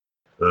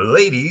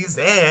Ladies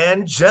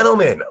and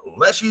gentlemen,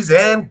 leshies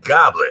and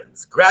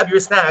goblins, grab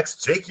your snacks,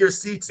 take your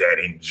seats, and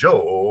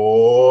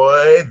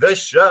enjoy the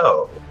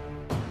show.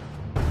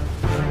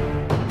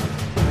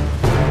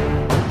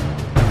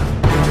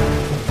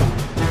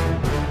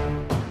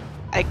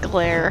 I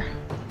glare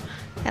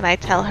and I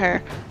tell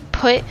her,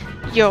 put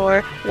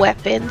your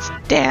weapons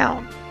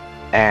down.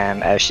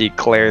 And as she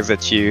glares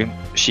at you,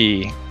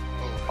 she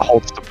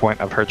holds the point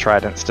of her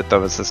trident to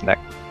Thovis's neck.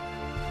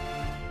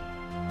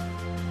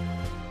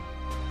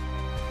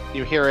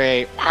 You hear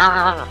a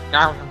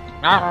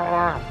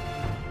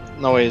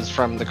noise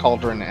from the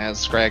cauldron as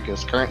Scrag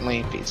is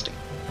currently feasting.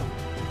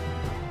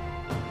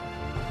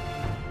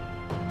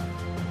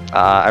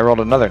 I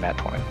rolled another nat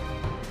 20.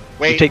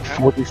 Wait, you take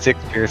 46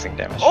 piercing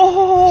damage.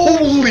 Oh,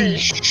 holy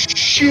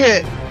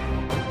shit!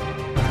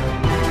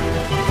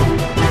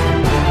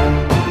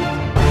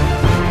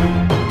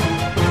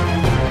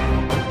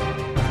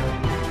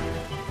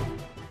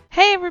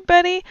 Hey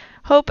everybody!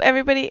 Hope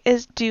everybody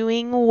is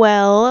doing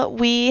well.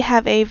 We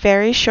have a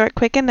very short,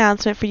 quick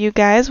announcement for you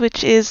guys,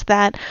 which is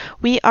that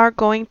we are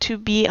going to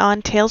be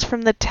on Tales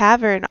from the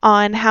Tavern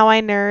on How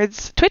I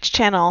Nerd's Twitch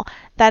channel.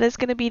 That is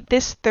going to be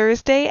this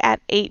Thursday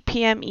at 8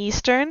 p.m.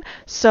 Eastern,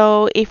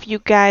 so if you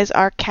guys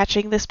are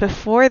catching this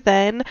before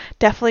then,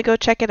 definitely go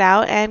check it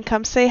out and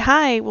come say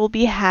hi. We'll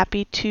be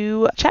happy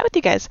to chat with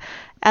you guys.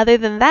 Other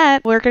than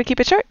that, we're going to keep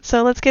it short,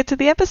 so let's get to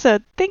the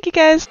episode. Thank you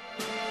guys!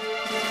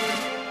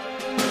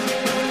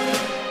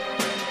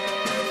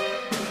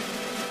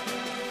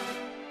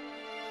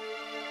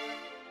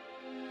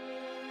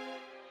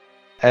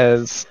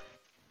 As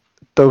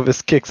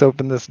Thovis kicks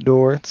open this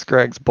door,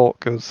 Scrag's bolt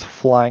goes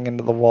flying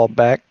into the wall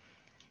back.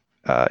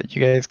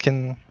 You guys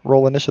can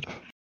roll initiative.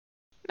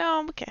 No,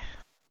 I'm okay.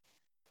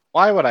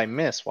 Why would I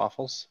miss,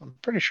 Waffles? I'm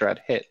pretty sure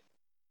I'd hit.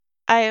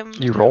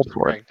 You rolled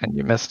for it, and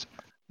you missed.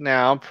 No,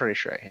 I'm pretty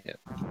sure I hit.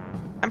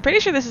 I'm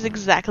pretty sure this is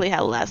exactly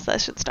how last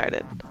session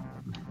started.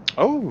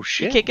 Oh,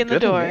 shit. You kick in the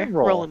door,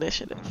 roll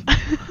initiative.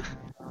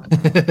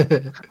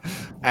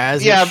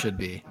 As it should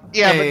be.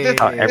 Yeah, hey.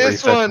 but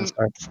this one...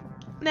 Starts.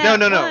 No.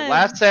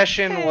 Last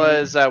session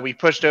was we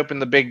pushed open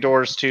the big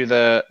doors to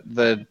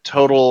the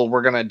total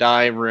we're gonna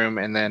die room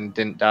and then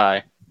didn't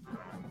die.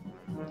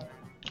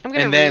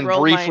 And then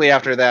briefly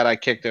after that, I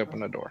kicked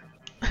open a door.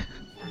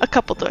 A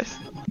couple doors.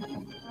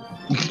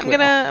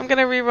 I'm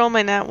gonna re-roll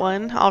my nat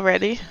 1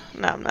 already.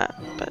 No, I'm not.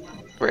 But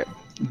rip.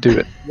 Do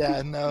it.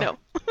 Yeah, no. No.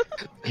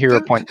 Hero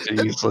points are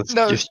useless.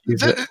 No, just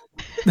use it.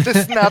 This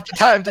is not the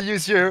time to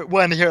use your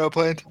one hero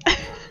point.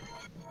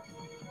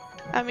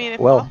 I mean,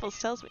 if Well. Waffles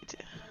tells me to.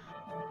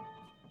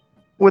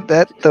 With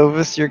that,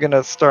 Thovis, you're going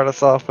to start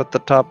us off at the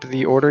top of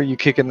the order. You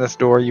kick in this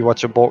door, you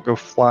watch a bolt go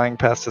flying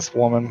past this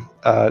woman.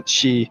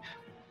 She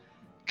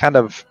kind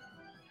of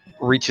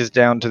reaches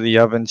down to the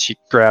oven. She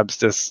grabs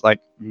this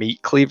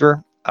meat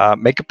cleaver.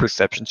 Make a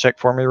perception check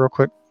for me real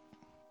quick.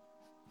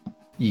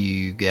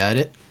 You got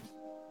it.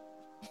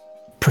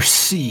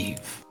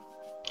 Perceive.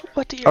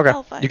 What do your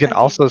elf eyes You can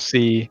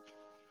see?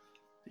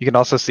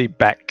 also see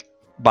back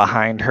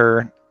behind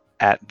her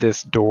at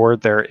this door,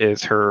 there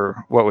is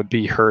what would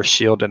be her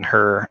shield and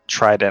her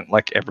trident,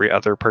 like every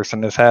other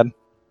person has had,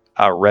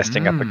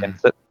 resting up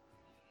against it.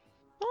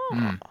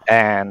 Oh.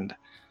 And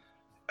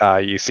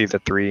you see the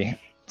 3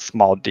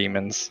 small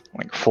demons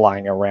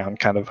flying around,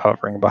 kind of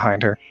hovering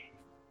behind her.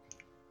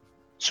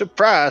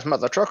 Surprise,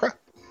 mother trucker.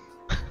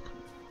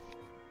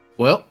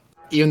 Well,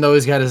 even though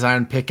he's got his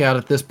iron pick out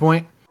at this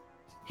point,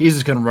 he's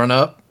just gonna run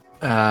up,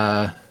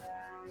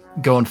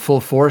 going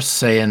full force,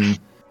 saying,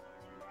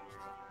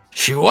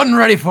 "She wasn't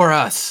ready for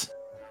us,"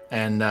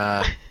 and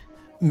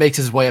makes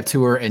his way up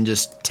to her and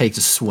just takes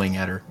a swing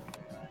at her.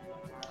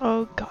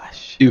 Oh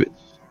gosh. Do it.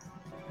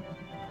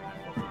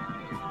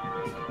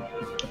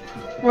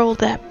 Roll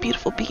that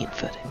beautiful bean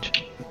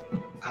footage.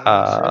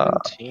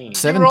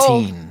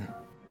 17.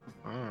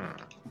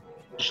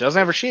 She doesn't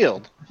have her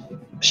shield.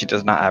 She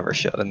does not have her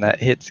shield, and that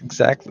hits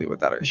exactly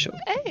without her shield.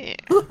 Hey.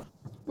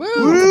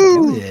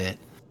 Woo! Yeah.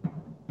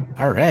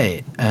 All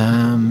right. All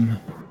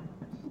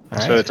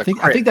right. So it's a I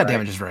crit, think that right?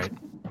 damage is right.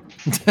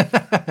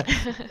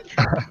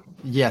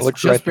 Yes,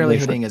 Looks just right barely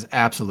to me. hitting is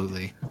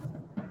absolutely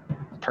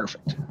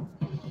Perfect.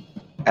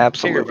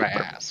 Absolutely. Figured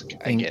if I ask,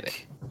 I get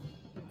it.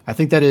 I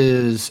think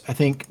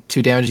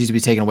 2 damage needs to be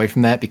taken away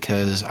from that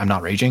because I'm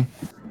not raging.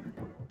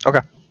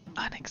 Okay.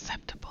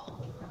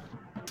 Unacceptable.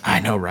 I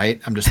know,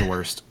 right? I'm just the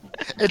worst.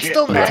 It's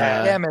still not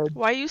damage.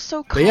 Why are you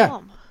so But yeah.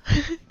 calm?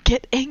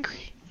 Get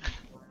angry.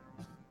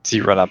 So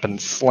you run up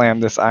and slam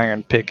this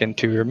iron pick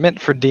into her,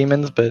 meant for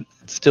demons, but it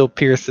still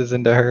pierces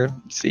into her.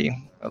 You see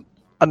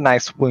a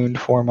nice wound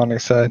form on her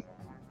side.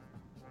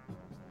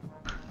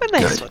 A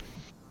nice Good.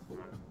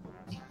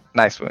 one.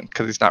 Nice wound,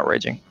 because he's not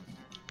raging.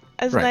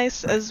 As Right,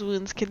 nice as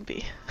wounds can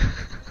be.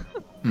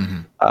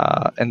 Mm-hmm.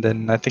 And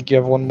then I think you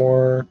have one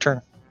more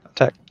turn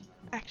attack.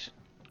 Action.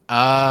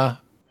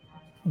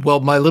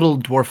 Well, my little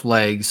dwarf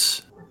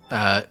legs.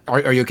 Are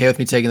you okay with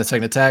me taking the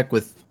second attack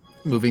with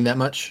moving that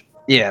much?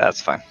 Yeah,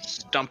 that's fine.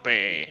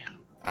 Stumpy.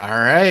 All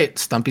right,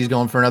 Stumpy's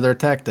going for another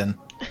attack then.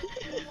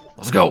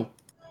 Let's go.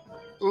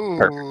 Ooh.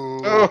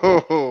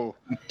 Oh,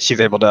 She's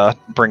able to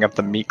bring up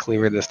the meat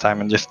cleaver this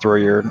time and just throw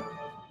your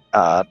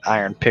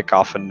iron pick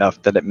off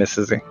enough that it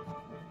misses her.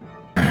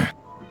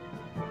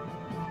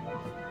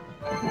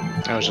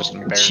 that was just She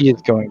embarrassing.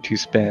 is going to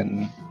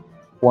spend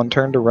one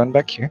turn to run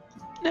back here.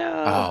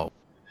 No.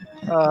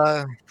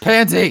 Oh,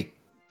 pansy!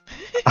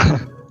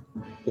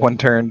 One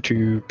turn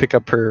to pick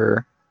up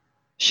her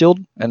shield,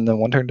 and then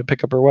one turn to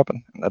pick up her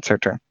weapon. And that's her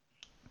turn.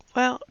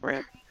 Well,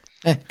 rip.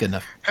 Good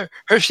enough.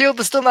 Her shield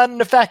is still not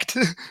in effect.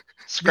 You can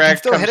Scrag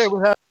still hit her comes,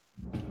 without.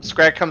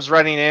 Scrag comes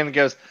running in and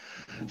goes,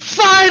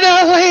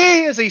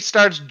 "Finally!" as he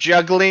starts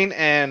juggling,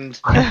 and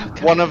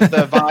one of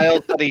the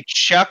vials that he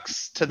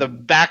chucks to the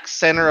back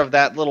center of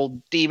that little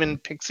demon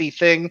pixie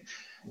thing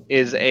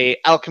is a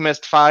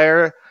alchemist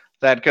fire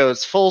that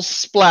goes full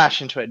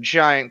splash into a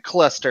giant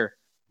cluster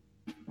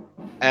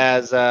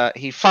as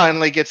he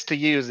finally gets to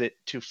use it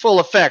to full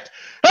effect.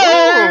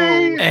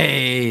 Hey!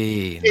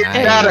 Hey,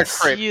 It's not a nice.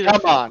 crit. Beautiful.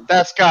 Come on,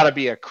 that's gotta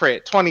be a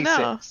crit. 26.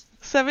 No.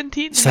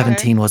 17.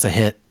 17 was a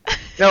hit.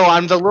 No,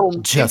 I'm the little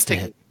Just a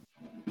instinct-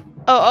 hit.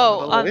 Oh,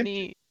 Little on in-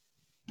 the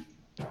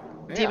Yeah.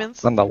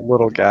 demons. On the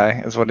little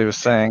guy is what he was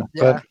saying.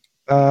 Yeah.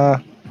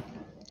 But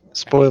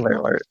spoiler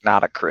alert,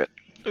 not a crit.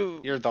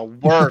 Ooh, You're the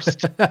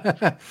worst.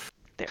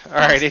 they're All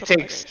right, fast it little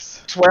takes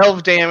buggers.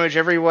 12 damage.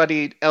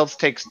 Everybody else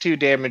takes 2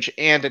 damage,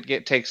 and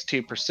takes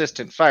 2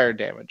 persistent fire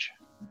damage.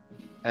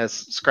 As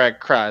Scrag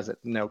cries at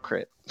no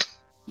crit.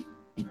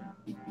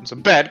 It's a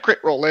bad crit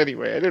roll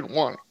anyway. I didn't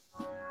want it.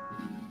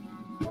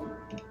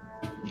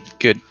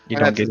 Good. You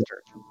And don't that's get his it.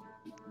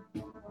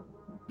 turn.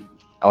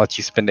 I'll let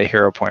you spend a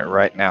hero point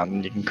right now, and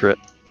then you can crit.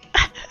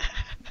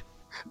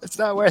 It's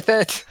not worth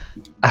it.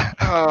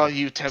 Oh,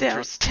 you Don't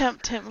temptress.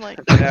 tempt him like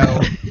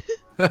No,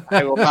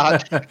 I will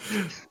not.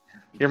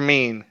 You're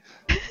mean.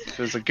 If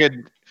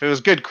it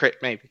was good crit,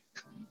 maybe.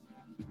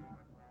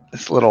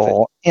 This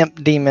little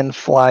imp demon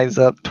flies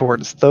up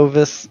towards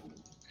Thovis,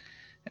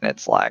 and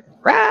it's like,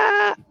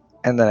 rah!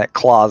 And then it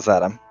claws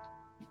at him.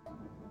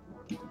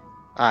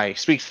 I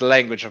speak the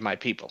language of my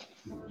people.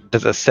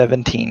 Does a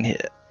 17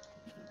 hit?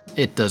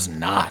 It does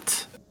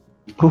not.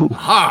 Ooh.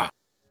 Ha!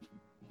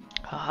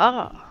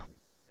 Ah.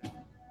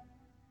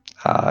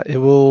 It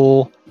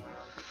will.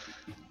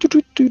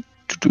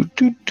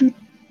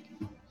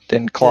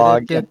 Then claw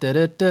again.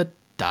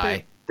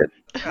 Die.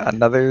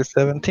 Another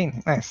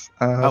 17. Nice.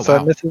 Oh, So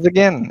wow. it misses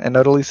again, and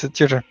Odalise, it's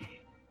your turn.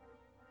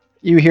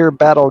 You hear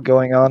battle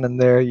going on in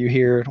there. You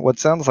hear what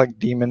sounds like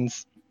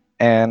demons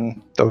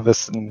and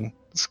Thovis and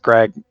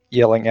Scrag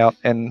yelling out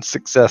in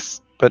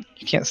success, but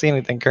you can't see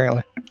anything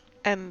currently.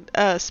 And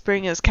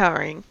Spring is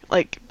cowering,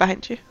 like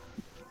behind you.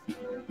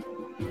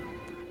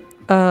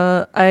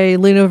 I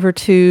lean over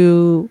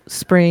to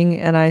Spring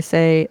and I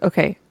say,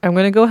 "Okay, I'm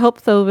gonna go help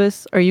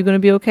Thovis. Are you gonna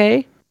be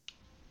okay?"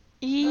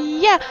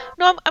 Yeah.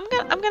 No, I'm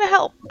gonna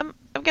help.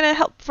 I'm gonna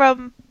help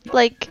from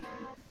like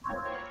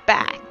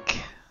back.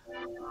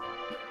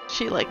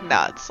 She like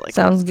nods like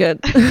Sounds good.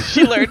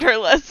 she learned her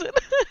lesson.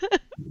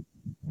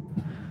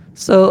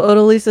 So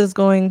Odalise is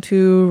going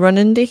to run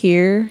into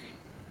here.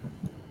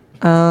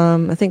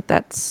 I think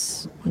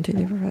that's 1, 2,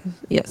 3, 4, 5.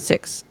 Yeah,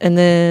 6. And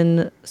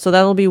then so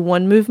that'll be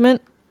one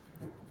movement.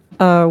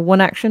 One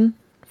action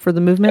for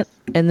the movement.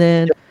 And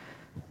then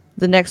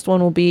the next one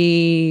will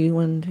be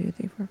 1, 2,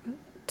 3, 4, 5.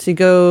 To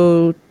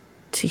go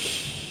to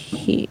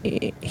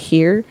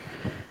here.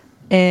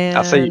 And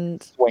I'll say you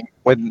swing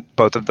with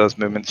both of those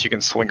movements. You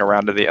can swing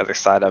around to the other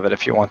side of it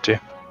if you want to.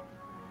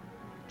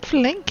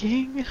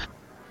 Flanking.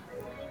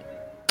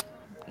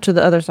 to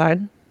the other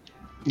side.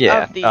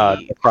 Yeah, Of the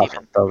across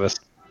demon. from Thovis.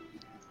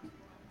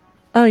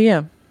 Oh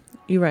yeah,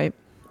 you're right.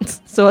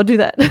 So I'll do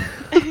that.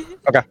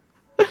 Okay.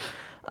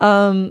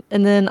 And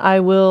then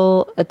I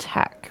will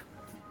attack.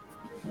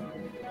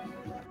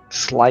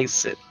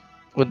 Slice it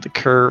with the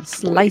curved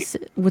Slice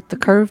it with the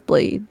curved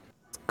blade.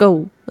 Let's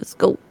go. Let's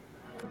go.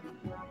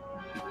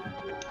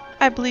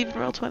 I believe in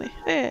roll 20.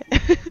 blade.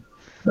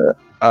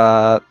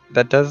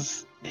 That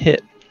does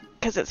hit.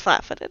 Because it's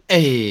flat-footed.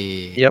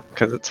 Hey. Yep,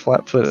 because it's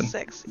flat-footed.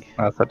 Sexy.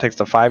 So it takes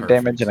the 5 Perfect.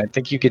 damage, and I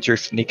think you get your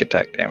sneak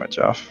attack damage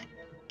off.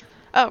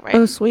 Oh, right.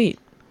 Oh sweet.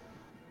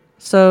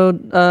 So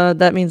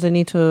that means I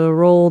need to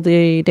roll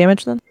the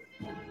damage then.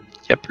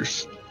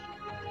 Yepers.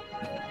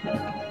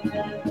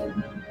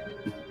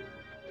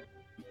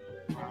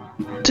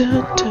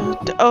 Dun, dun,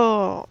 dun.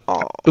 Oh,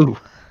 oh. Ooh.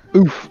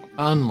 Oof.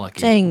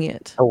 Unlucky. Dang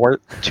it. A wor-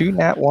 2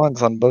 nat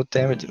 1s on both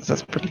damages.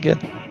 That's pretty good.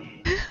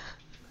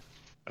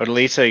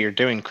 Odalisa, you're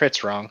doing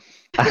crits wrong.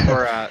 Or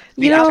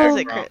You the know- attacks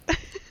Opposite wrong. crit.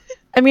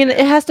 I mean,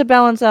 it has to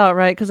balance out,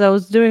 right? Because I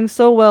was doing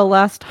so well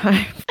last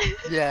time.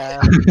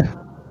 Yeah.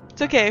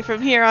 It's okay.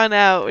 From here on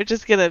out, we're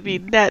just gonna be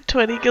net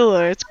 20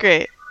 galore. It's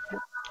great.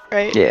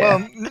 Right? Yeah.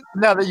 Well,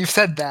 now that you've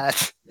said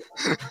that.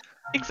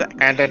 Exactly.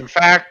 And in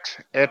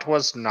fact, it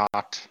was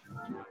not.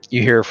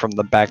 You hear from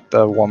the back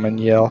the woman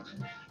yell,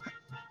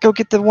 "Go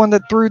get the one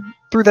that threw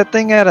that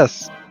thing at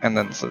us!" And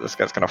then so this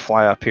guy's gonna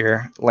fly up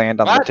here, land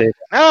on What? the table,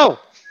 No!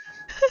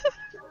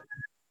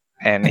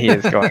 and he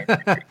is going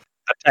to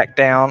attack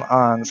down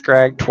on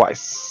Scrag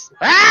twice.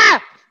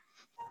 Ah!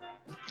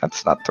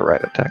 That's not the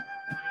right attack.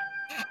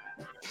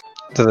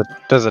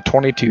 Does a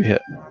 22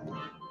 hit?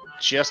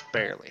 Just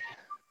barely.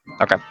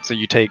 Okay, so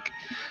you take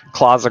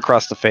claws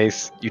across the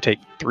face, you take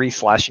 3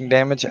 slashing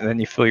damage, and then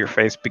you feel your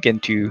face begin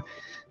to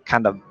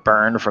kind of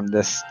burn from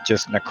this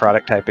just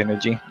necrotic type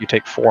energy. You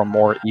take 4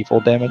 more evil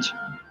damage.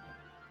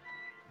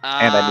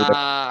 And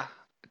I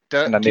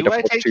need a Do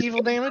I take fortitude.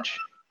 evil damage?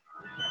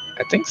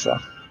 I think so.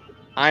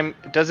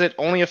 Does it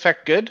only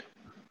affect good?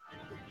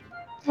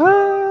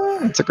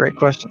 That's a great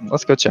question.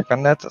 Let's go check on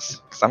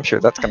Nethys, because I'm sure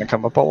that's going to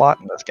come up a lot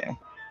in this game.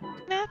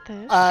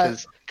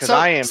 Nethys. Because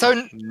I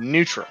am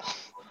neutral.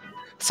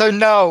 So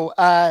no,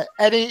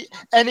 any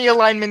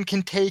alignment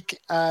can take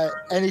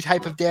any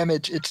type of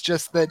damage. It's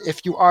just that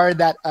if you are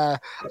that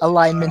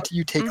alignment,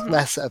 you take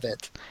less of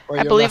it. Or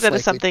I you're believe less that is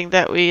likely- something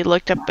that we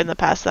looked up in the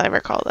past. That I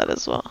recall that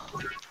as well.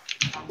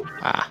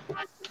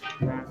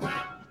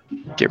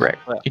 Get right.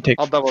 You take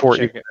I'll double 4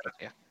 check it.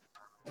 Yeah.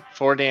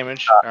 4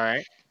 damage. All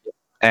right.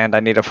 and I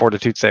need a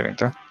fortitude saving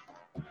throw.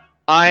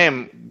 I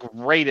am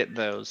great at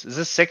those. Is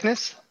this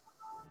sickness?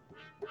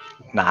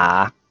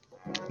 Nah.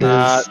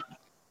 Uh,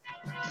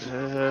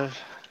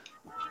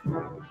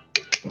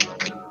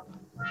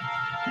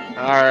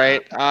 all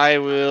right. I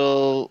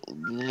will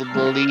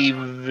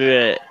believe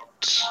it.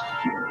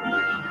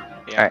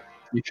 Yeah.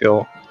 You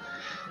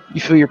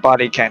feel your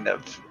body kind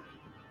of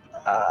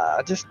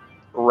just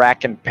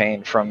racking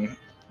pain from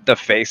the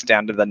face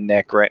down to the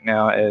neck right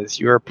now as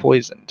you are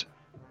poisoned,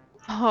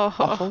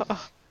 Oh.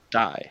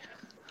 Die.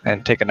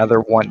 and take another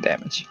 1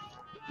 damage.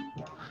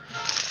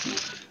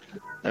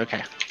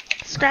 Okay.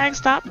 Scrag,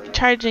 stop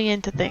charging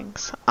into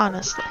things.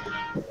 Honestly.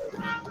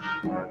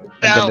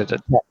 And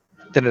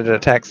then it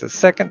attacks a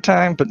second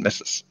time but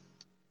misses.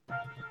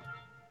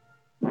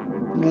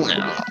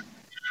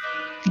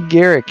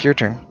 Garrick, your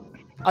turn.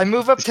 I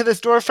move up to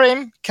this door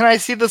frame. Can I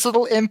see this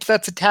little imp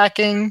that's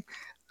attacking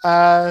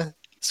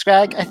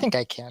Scrag? I think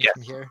I can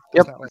from here.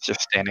 Yep, It's not like- it's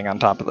just standing on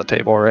top of the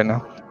table right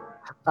now.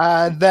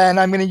 Then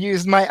I'm going to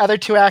use my other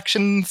 2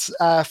 actions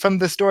from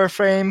this door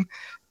frame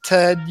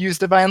to use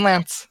Divine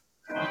Lance.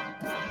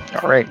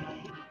 All right.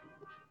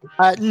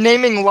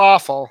 Naming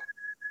lawful.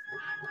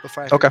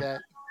 Before I Okay.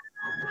 forget.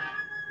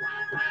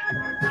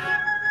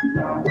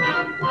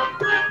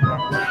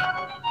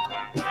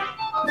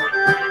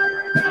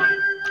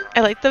 I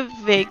like the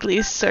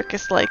vaguely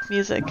circus-like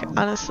music,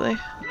 honestly.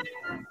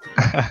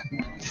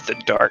 It's a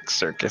dark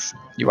circus.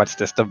 You watch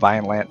this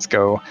divine lance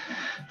go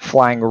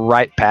flying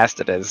right past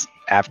it as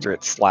after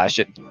it slash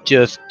it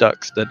just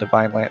ducks the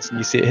divine lance and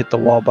you see it hit the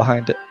wall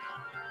behind it.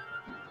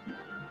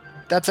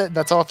 That's it.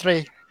 That's all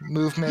 3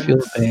 movements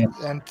Feel pain.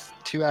 and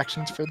 2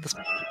 actions for this.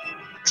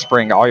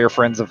 Spring, all your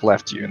friends have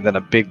left you, and then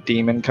a big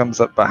demon comes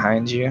up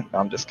behind you. No,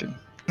 I'm just kidding.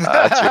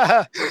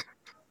 That's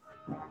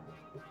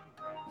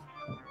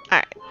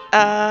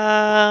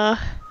Alright.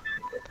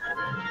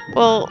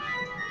 Well,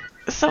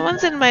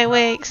 someone's in my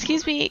way.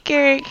 Excuse me,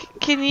 Garrick,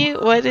 can you...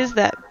 What is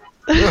that?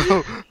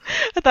 I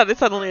thought it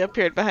suddenly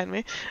appeared behind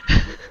me.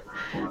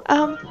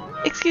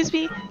 Excuse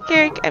me,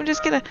 Garrick, I'm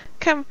just gonna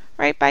come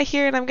right by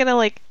here and I'm gonna,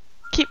 like,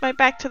 keep my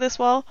back to this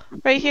wall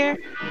right here.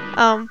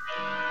 And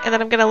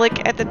then I'm gonna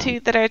look at the 2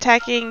 that are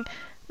attacking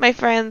my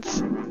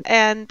friends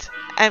and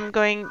I'm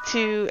going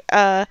to,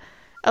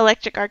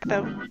 electric arc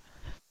them.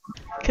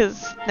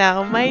 Because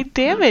now my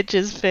damage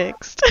is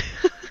fixed.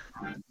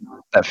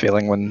 that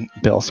feeling when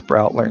Bill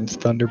Sprout learns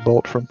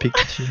Thunderbolt from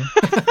Pikachu.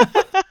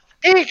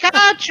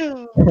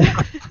 Pikachu!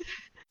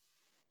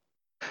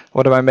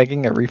 What am I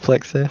making? A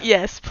reflex save?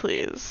 Yes,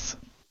 please.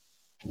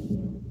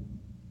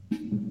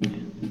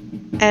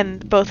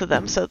 And both of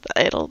them, so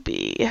it'll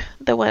be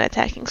the one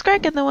attacking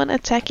Scrag and the one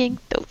attacking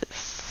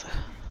Dovis.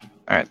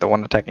 Alright, the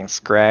one attacking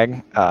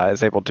Scrag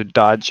is able to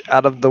dodge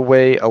out of the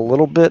way a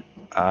little bit.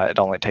 It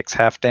only takes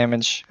half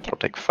damage. It'll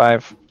take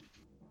 5.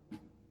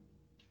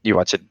 You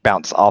watch it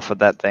bounce off of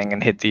that thing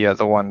and hit the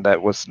other one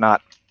that was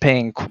not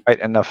paying quite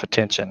enough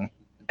attention,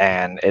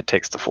 and it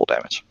takes the full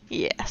damage.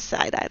 Yes,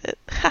 I died it.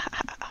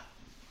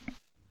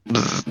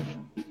 Bzz.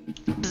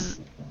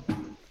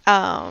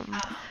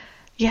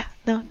 Yeah,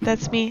 no,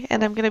 that's me,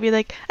 and I'm gonna be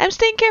like, I'm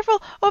staying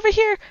careful over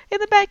here in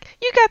the back.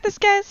 You got this,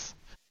 guys.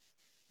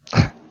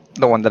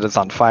 The one that is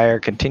on fire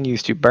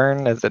continues to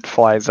burn as it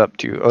flies up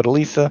to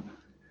Odalisa.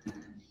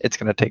 It's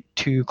going to take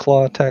 2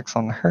 claw attacks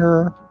on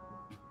her.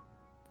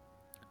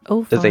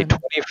 Oh, Does a fun.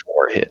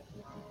 24 hit?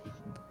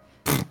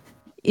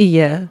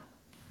 Yeah.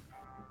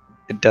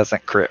 It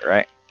doesn't crit,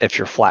 right? If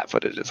you're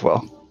flat-footed as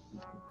well.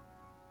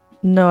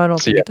 No, I don't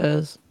So think yeah. it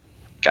does.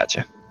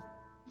 Gotcha.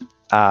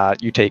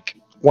 You take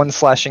 1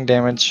 slashing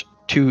damage,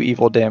 2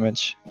 evil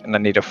damage, and I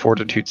need a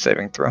fortitude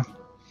saving throw.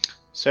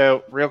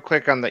 So, real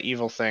quick on the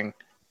evil thing.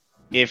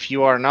 If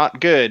you are not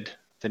good,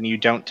 then you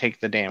don't take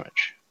the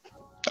damage.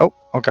 Oh,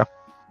 okay.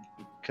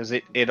 Because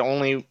it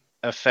only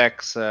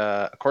affects,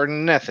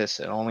 according to Nethys,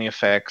 it only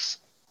affects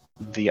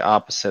the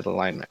opposite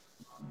alignment.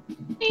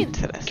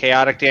 Interesting.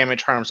 Chaotic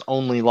damage harms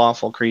only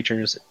lawful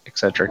creatures,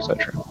 etc.,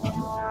 etc.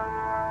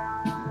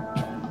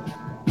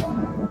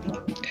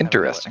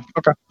 Interesting.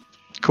 Okay.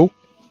 Cool.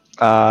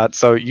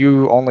 So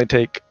you only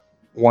take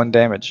 1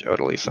 damage,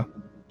 Odalisa.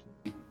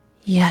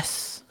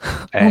 Yes.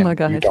 Oh And my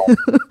god. You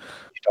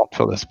don't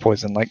feel this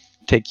poison like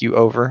take you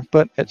over,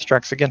 but it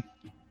strikes again.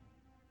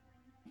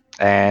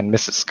 And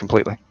misses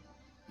completely.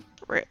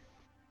 Rip.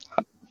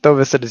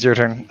 Thovis, it is your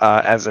turn.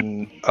 As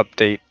an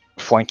update,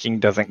 flanking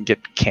doesn't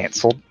get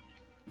cancelled.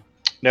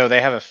 No,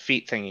 they have a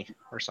feat thingy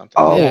or something.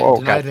 Oh,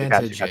 deny gotcha,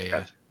 advantage. gotcha,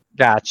 Yeah.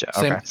 Gotcha.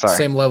 Okay, sorry.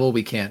 Same level.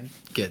 We can't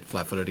get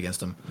flat-footed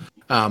against them.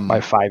 My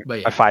five, but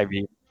yeah.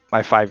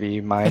 my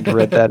 5e mind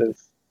read that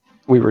as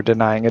we were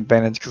denying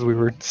advantage because we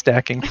were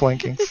stacking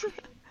flankings.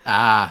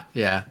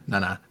 Yeah.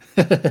 No.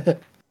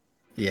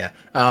 Yeah.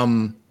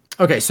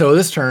 Okay, so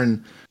this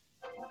turn,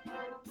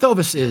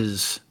 Thovis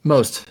is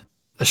most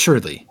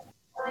assuredly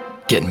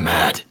getting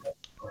mad.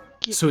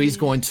 So he's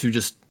going to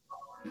just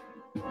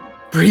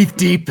breathe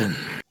deep and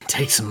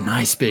take some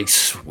nice big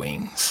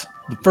swings.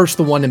 First,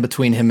 the one in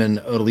between him and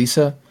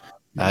Odalisa,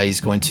 he's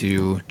going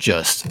to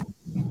just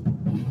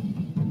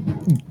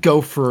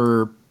go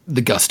for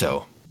the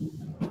gusto.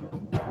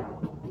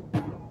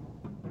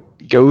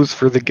 Goes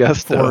for the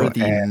gusto. For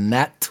the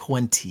nat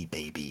 20,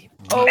 baby.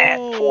 Nat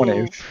Oh,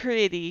 20.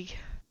 pretty.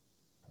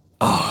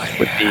 Oh,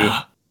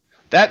 yeah.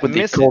 That With the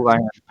misses. cold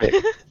iron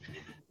pick.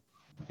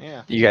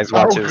 Yeah. You guys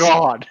watch Oh this.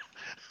 God.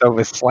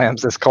 Thovis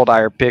slams this cold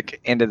iron pick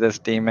into this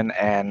demon,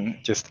 and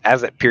just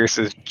as it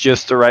pierces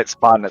just the right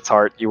spot in its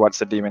heart, you watch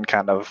the demon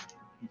kind of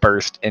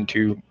burst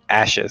into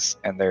ashes,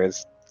 and there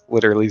is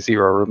literally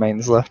 0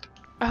 remains left.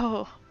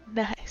 Oh,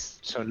 nice.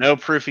 So no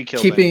proof he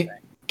killed Keeping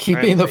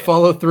anything. the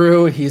follow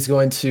through, he's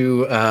going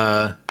to,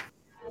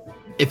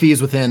 if he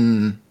is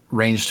within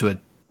range to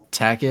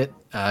attack it,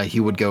 he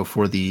would go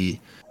for the.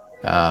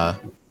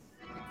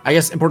 I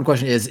guess important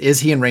question is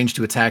he in range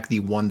to attack the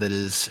one that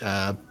is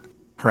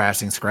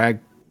harassing Scrag?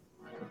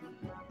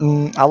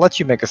 I'll let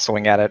you make a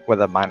swing at it with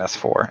a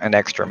 -4, an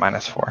extra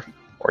 -4,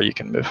 or you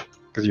can move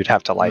because you'd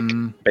have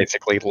to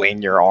basically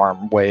lean your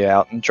arm way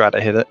out and try to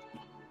hit it.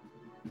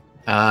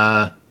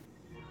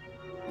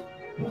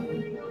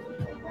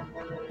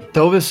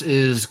 Thovis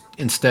is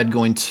instead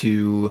going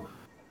to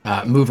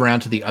move around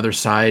to the other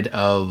side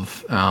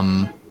of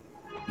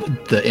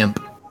the imp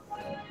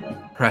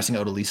harassing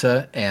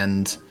Odalisa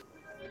and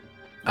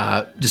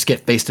just get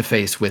face to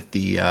face with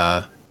the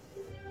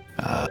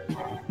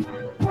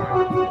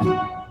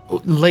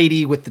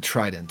lady with the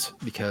trident,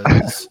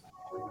 because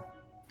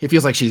he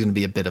feels like she's going to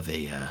be a bit of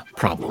a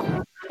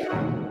problem.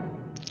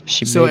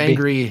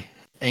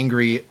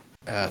 Angry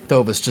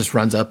Thovis just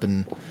runs up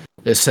and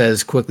just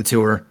says quickly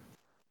to her,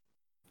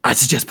 "I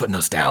suggest putting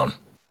us down."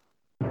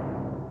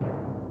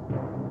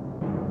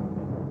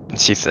 And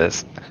she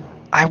says,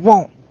 "I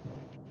won't,"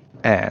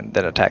 and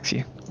then attacks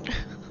you.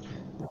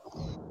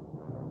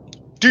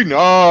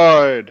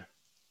 Denied.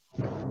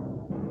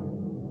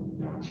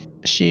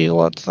 She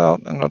lets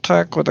out an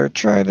attack with her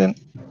trident.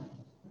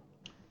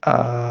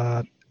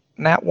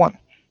 Nat 1.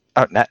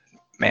 Oh, Nat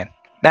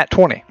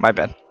 20. My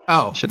bad.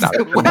 Oh, Should not.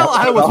 well,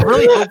 I was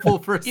really hopeful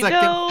for a You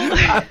second.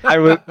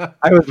 know.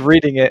 I was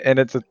reading it, and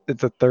it's a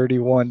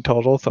 31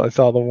 total. So I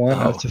saw the 1.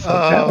 I was just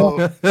like,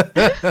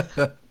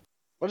 "Oh."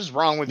 What is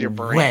wrong with your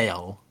brain?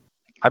 Well,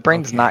 My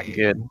brain's not Okay.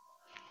 good.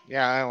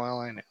 Yeah, well,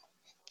 I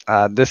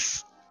know.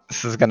 This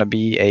is gonna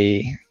be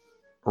a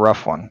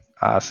rough one.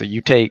 So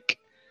you take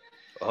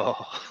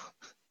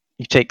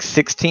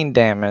 16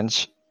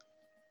 damage,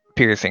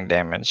 piercing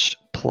damage,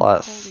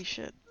 plus. Holy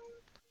shit.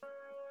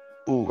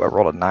 Ooh, I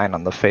rolled a 9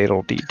 on the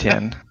fatal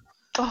D10,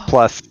 Oh.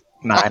 plus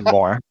 9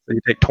 more. So you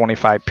take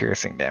 25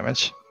 piercing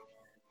damage.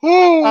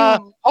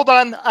 Hold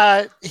on.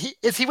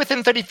 Is he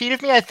within 30 feet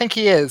of me? I think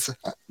he is.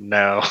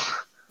 No.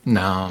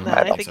 no, No,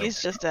 I I don't think so.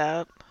 he's just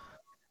out.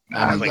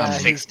 I'm like I'm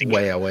 60.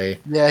 way away.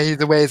 Yeah, he's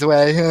a ways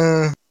away.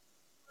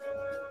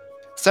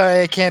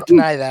 Sorry, I can't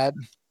deny that.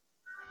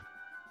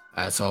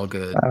 That's all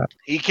good.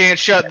 He can't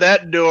shut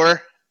that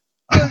door.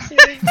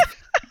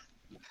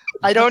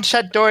 I don't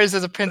shut doors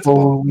as a principle.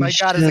 Holy My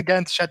god is shit.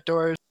 against shut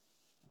doors.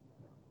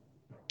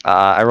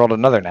 I rolled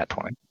another nat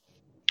 20.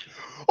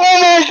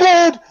 Oh my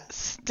God!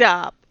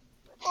 Stop.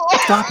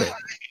 Stop it.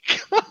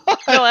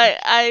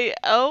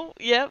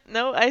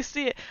 No, I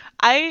see it.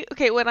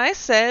 Okay, when I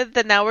said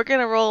that now we're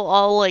gonna roll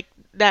all like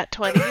nat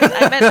 20s,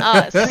 I meant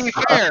us.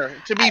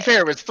 To be fair,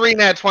 it was 3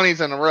 nat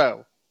 20s in a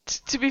row.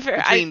 To be fair,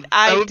 Between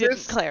I Thovis didn't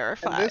and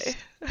clarify. this?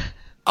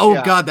 Oh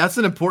Yeah. God, that's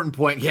an important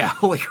point. Yeah,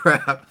 holy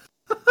crap.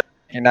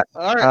 You're not,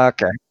 All right.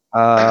 okay.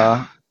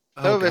 Oh,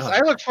 Thovis, God. I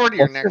look forward to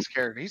your What's your- next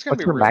character. He's gonna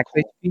What's be your real max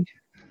cool. HP?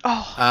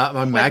 Oh, My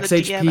when max the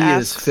DM HP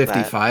is asks that.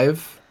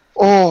 55.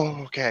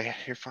 Oh, okay,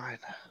 you're fine.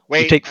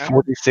 Wait, You take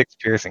 46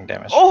 piercing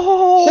damage.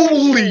 Oh,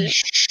 holy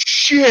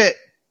shit!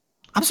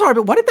 I'm sorry,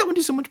 but why did that one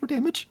do so much more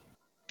damage?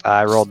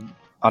 I rolled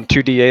on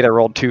 2d8. I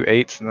rolled 2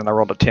 8s, and then I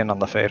rolled a 10 on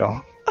the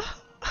fatal.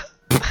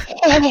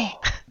 Oh,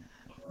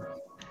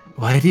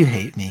 Why do you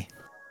hate me?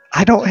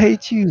 I don't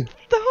hate you.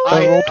 The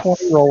roll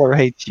 20 roller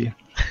hates you.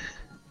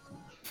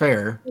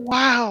 Fair.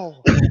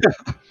 wow!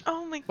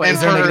 Oh my god. Wait, And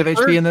is there for her negative HP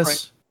third in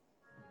this?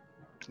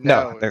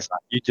 No, there's not.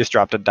 You just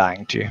dropped a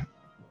dying 2.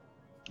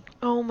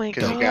 Oh my god.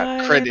 because you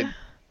got critted.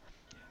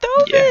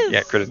 Thovis!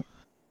 Yeah, credit.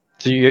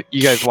 So you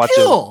guys watch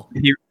Still!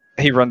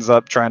 he runs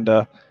up trying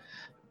to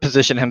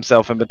position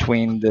himself in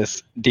between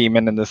this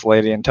demon and this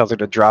lady and tells her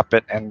to drop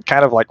it, and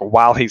kind of like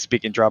while he's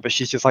speaking drop it,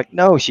 she's just like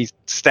no. She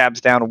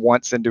stabs down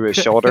once into his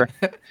shoulder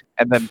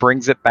and then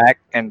brings it back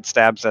and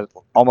stabs it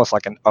almost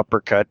like an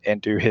uppercut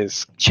into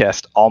his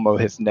chest,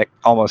 almost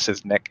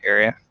his neck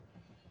area,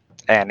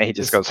 and he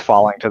just goes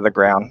falling to the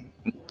ground.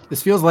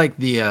 This feels like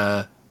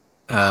the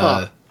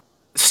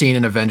scene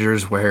in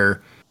Avengers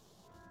where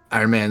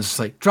Iron Man's just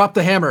like, drop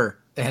the hammer,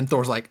 and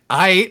Thor's like,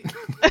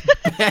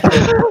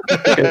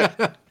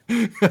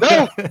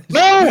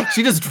 No!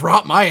 She just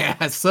dropped my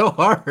ass so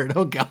hard.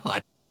 Oh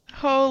god.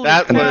 Holy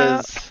That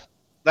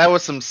crap.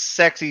 was some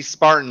sexy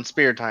Spartan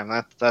spear time.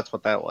 That's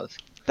what that was.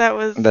 That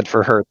was. And then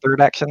for her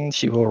third action,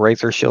 she will raise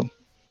her shield.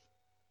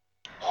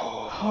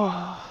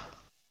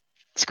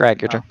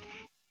 Scrag, your turn.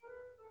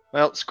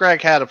 Well,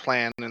 Scrag had a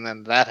plan, and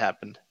then that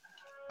happened.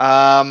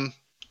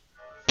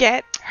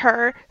 Get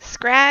her,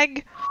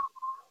 Scrag.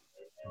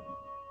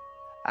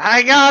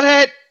 I got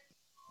it!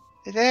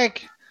 I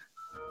think.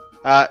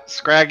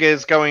 Scrag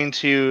is going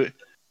to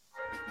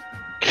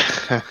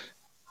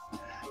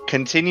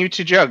continue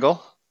to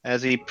juggle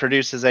as he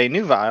produces a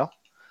new vial.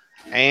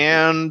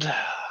 And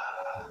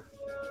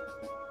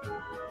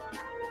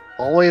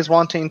always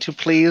wanting to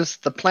please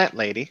the plant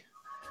lady,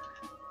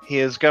 he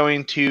is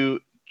going to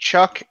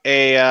chuck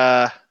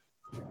a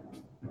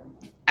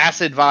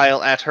acid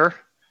vial at her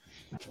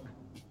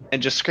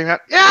and just scream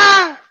out,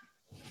 "Yeah!"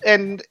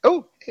 And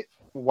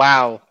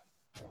wow.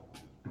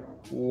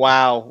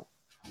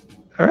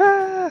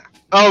 Hurrah!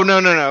 Oh no,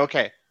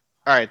 okay.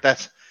 Alright,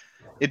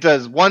 it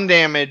does 1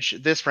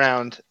 damage this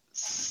round,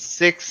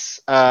 6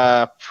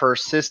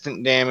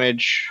 persistent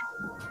damage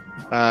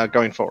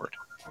going forward.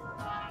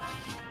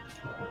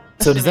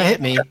 So does that hit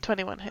me?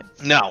 21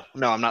 hits. No,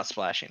 I'm not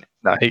splashing it.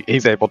 No,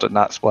 he's able to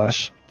not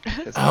splash.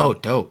 Oh,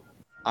 dope.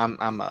 I'm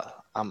a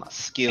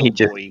skilled He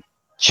just- boy.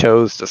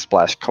 Chose to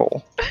splash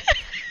Cole.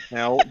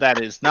 No,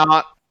 that is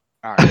not.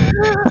 Alright.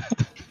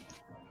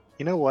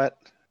 You know what?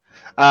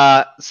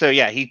 So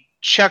yeah, he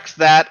chucks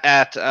that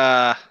at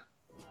the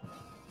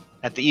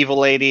evil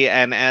lady,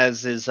 and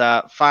as his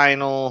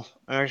final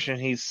action,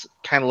 he's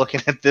kind of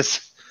looking at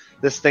this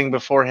thing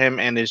before him,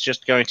 and is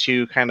just going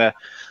to kind of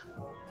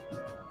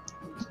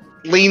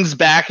leans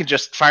back and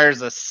just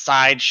fires a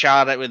side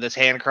shot with his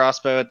hand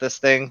crossbow at this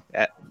thing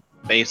at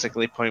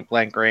basically point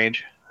blank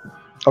range.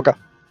 Okay.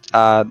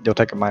 You'll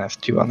take a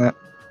 -2 on that.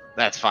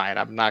 That's fine.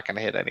 I'm not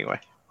gonna hit anyway.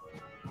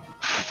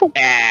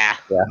 Yeah.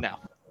 No.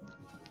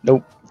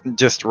 Nope.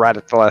 Just right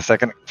at the last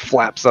second, it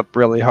flaps up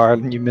really hard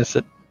and you miss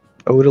it.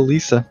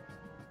 Odalisa.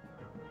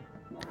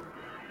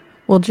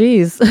 Well,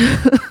 geez.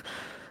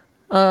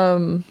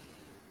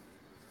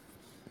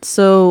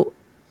 So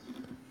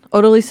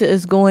Odalisa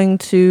is going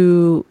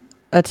to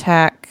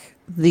attack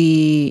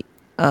the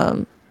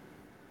one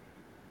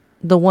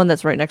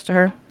that's right next to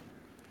her.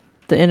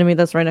 The enemy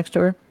that's right next to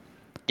her.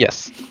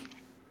 Yes.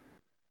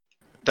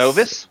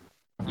 Thovis?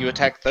 You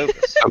attack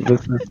Thovis.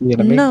 This is the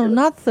enemy. No,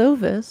 not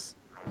Thovis.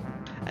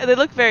 They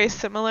look very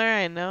similar,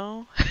 I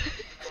know.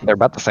 They're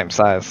about the same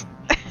size.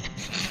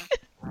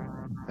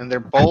 And they're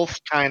both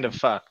kind of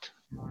fucked.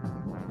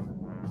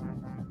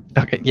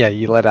 Okay, yeah,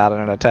 you let out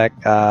an attack.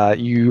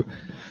 You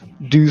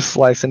do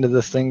slice into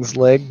this thing's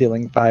leg,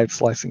 dealing 5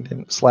 slashing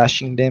damage.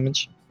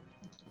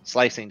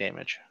 Slicing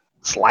damage.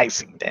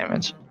 Slicing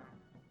damage.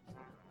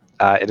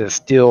 It is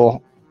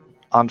still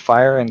on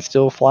fire and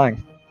still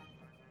flying.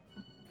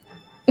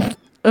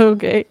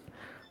 Okay.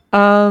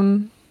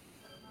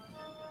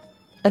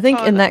 I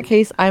think in that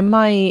case, I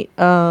might.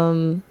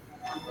 How's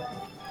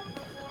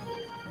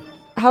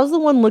the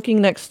one looking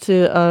next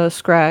to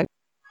Scrag?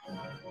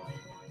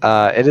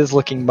 It is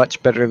looking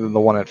much better than the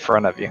one in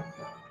front of you,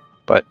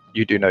 but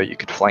you do know you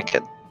could flank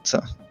it. So.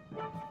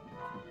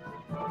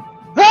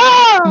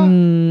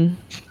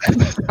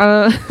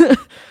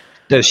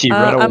 Does she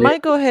run away? I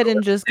might go ahead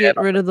and just get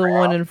rid of the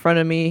one in front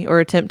of me, or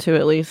attempt to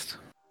at least.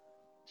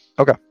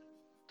 Okay.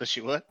 Does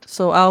she what?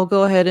 So I'll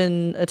go ahead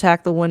and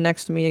attack the one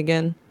next to me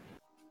again.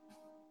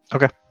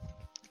 Okay.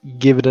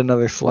 Give it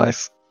another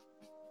slice.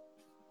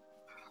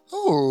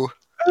 Ooh.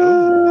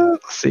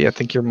 Let's see, I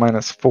think you're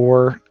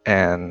 -4,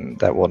 and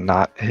that will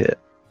not hit.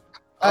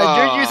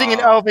 You're using an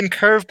elven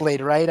curve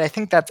blade, right? I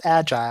think that's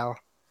agile.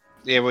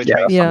 Yeah,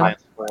 Yeah.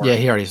 Yeah,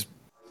 he already.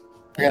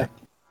 Yeah.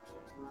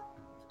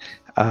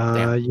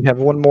 You have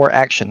one more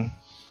action.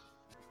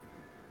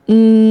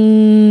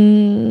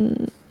 You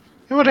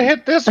would have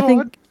hit this I one.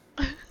 think.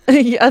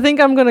 I think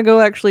I'm gonna go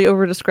actually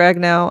over to Scrag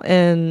now,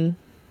 and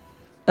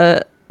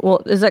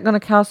well, is that gonna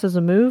count as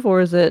a move,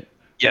 or is it?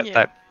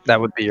 Yeah, that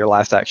would be your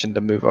last action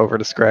to move over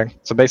to Scrag.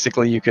 So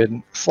basically, you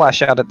could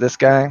slash out at this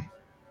guy,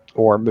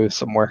 or move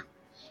somewhere.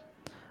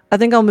 I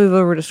think I'll move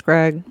over to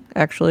Scrag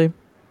actually.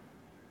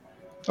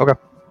 Okay.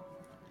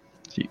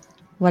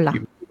 Voila. You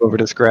move over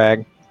to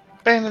Scrag,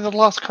 Abandon the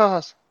lost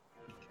cause.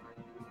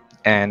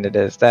 and it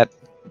is that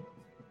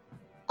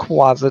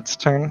Quasit's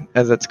turn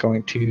as it's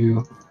going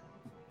to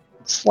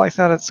slice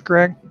out at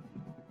Scrag.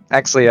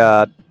 Actually,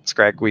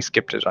 Scrag, we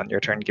skipped it on your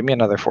turn. Give me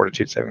another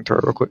Fortitude saving throw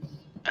real quick.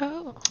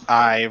 Oh.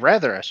 I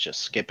rather us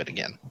just skip it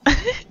again.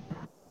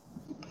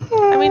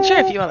 I mean, sure,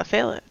 if you want to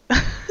fail it.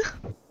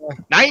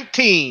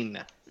 19.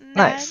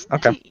 Nice,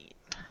 okay. 19.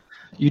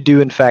 You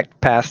do, in fact,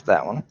 pass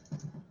that one.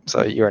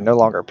 So you are no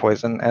longer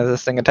poisoned as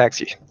this thing attacks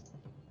you.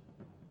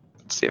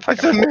 Let's see if I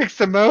It's a can.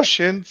 mixed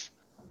emotions.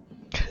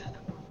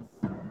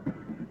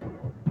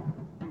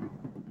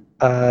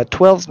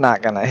 12's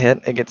not gonna hit.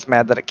 It gets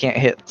mad that it can't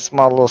hit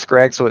small little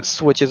Scrag, so it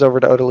switches over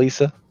to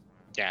Odalisa.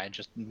 Yeah,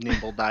 just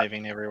nimble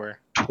diving everywhere.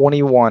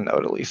 21,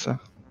 Odalisa.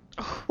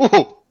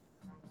 Ooh.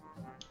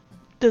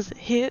 Does it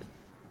hit?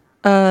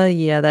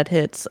 Yeah, that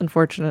hits,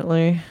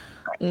 unfortunately.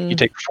 You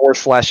take 4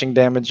 slashing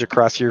damage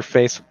across your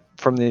face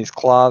from these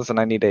claws, and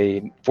I need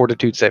a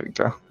Fortitude saving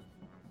throw.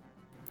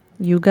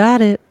 You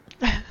got it.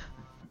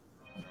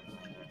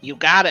 You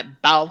got it,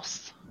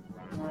 boss.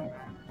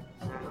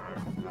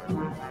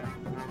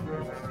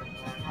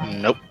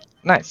 Nope.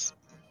 Nice.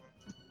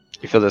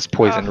 You feel this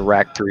poison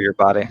rack through your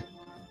body.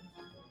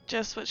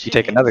 Just what she You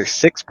take needs. another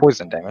 6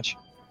 poison damage.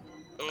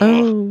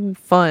 Oh,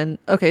 fun.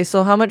 Okay,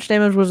 so how much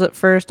damage was it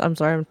first? I'm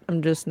sorry,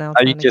 I'm just now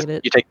trying to get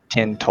it. You take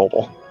 10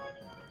 total.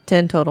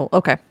 10 total.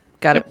 Okay,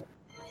 got it.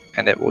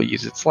 And it will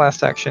use its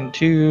last action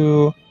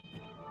to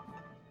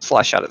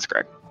slash out at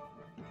Scrag.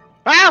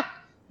 Ah!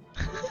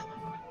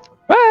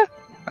 Yeah.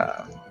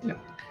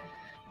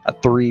 A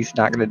 3's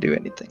not going to do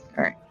anything.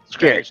 Alright.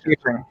 Scrag. Your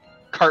turn.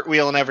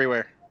 Cartwheeling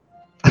everywhere.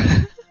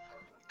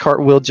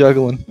 Cartwheel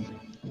juggling.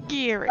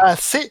 Gary.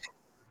 Seeing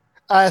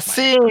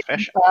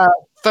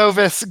Professional.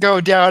 Thovis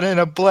go down in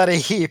a bloody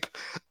heap,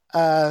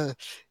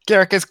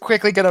 Garrick is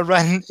quickly going to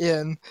run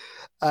in,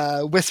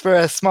 whisper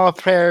a small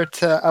prayer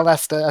to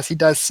Alesta as he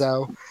does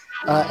so,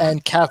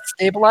 and cast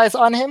Stabilize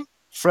on him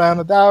from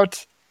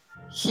about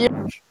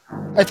here.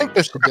 I think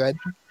this should do it.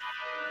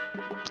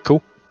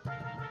 Cool.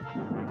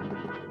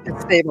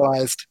 It's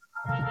stabilized.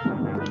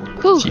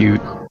 Whew.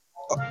 You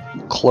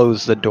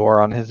close the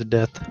door on his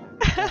death.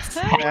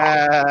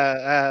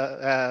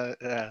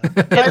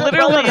 It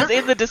literally is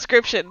in the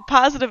description.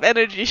 Positive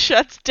energy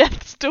shuts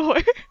death's door.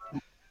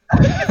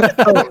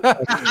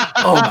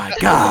 Oh my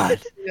god.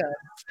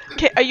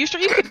 Okay, are you sure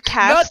you could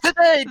cast Not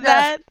today,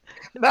 Death.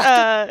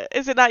 that?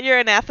 Is it not your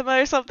anathema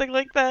or something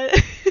like that?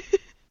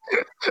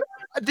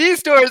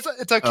 These doors,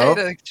 it's okay Oh.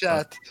 to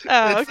shut.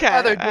 Oh, It's okay.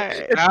 other Alright.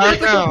 it's I don't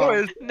physical know.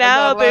 doors.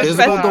 Now there's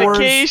Physical doors.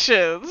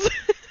 specifications.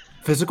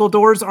 Physical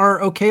doors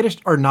are okay to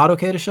or not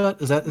okay to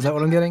shut? Is that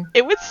what I'm getting?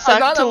 It would suck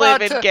not to live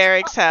allowed in to-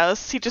 Garrick's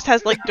house. He just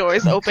has like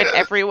doors open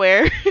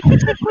everywhere.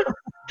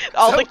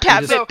 All So- the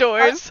cabinet so,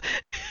 doors.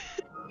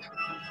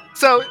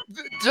 So,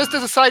 just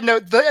as a side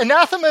note, the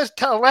anathema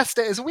to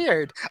Alesta is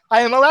weird.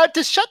 I am allowed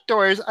to shut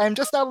doors. I am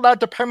just not allowed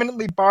to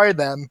permanently bar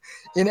them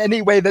in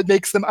any way that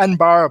makes them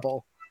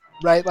unbarable.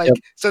 Right? Like, Yep.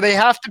 so they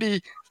have to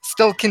be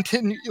still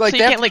continue. Like, So they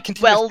you have can't to be like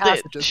continuous weld it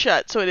passages.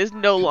 shut so it is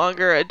no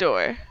longer a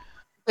door.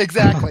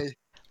 Exactly.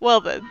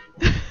 Well then.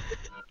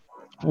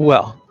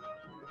 Well,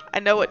 I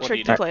know what What do trick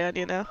you to do? play on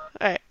you now.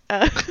 Alright.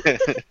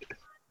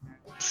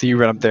 so you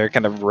run up there,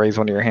 kind of raise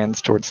one of your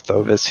hands towards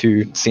Thovis,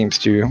 who seems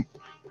to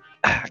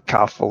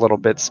cough a little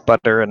bit,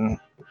 sputter, and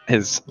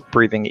his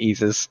breathing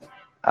eases.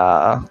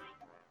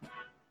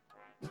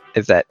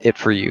 Is that it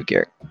for you,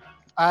 Garrett?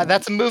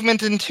 That's a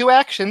movement in 2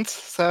 actions.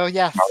 So,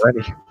 yes.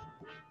 Alrighty.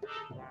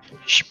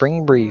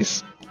 Spring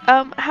breeze.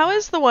 How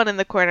is the one in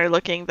the corner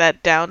looking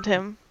that downed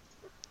him?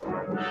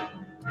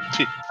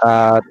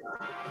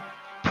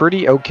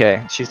 Pretty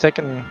okay. She's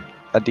taken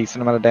a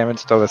decent amount of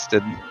damage. Thovis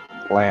did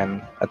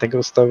land. I think it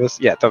was Thovis.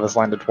 Yeah, Thovis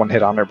landed 1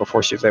 hit on her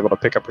before she was able to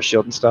pick up her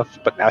shield and stuff.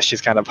 But now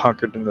she's kind of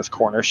hunkered in this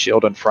corner,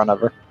 shield in front of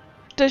her.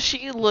 Does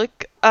she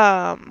look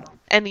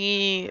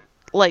any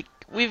like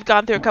we've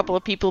gone through a couple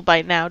of people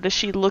by now. Does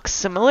she look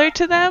similar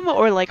to them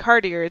or like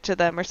hardier to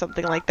them or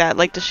something like that?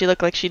 Like does she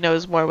look like she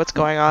knows more what's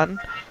going on?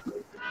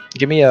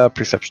 Give me a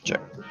perception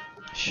check.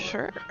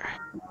 Sure.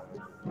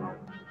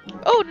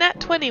 Oh, nat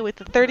 20 with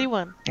the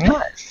 31.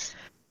 Nice.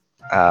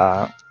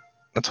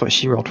 That's what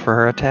she rolled for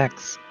her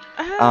attacks.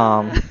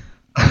 Ah.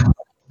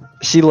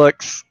 She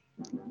looks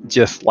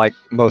just like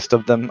most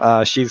of them.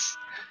 She's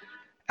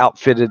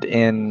outfitted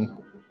in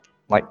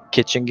like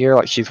kitchen gear,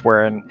 like she's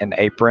wearing an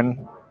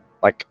apron,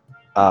 like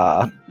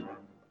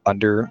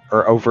under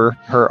or over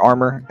her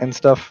armor and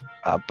stuff.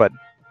 But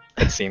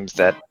it seems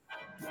that,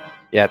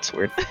 yeah, it's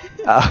weird.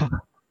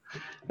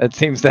 It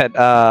seems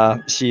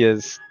that she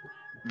is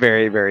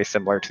very, very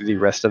similar to the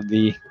rest of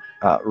the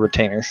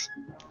retainers.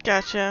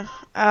 Gotcha.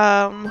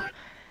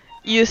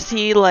 You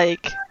see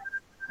like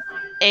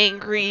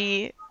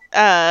angry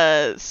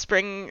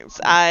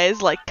Spring's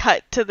eyes like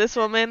cut to this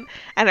woman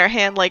and her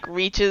hand like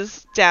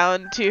reaches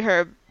down to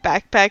her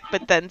backpack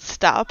but then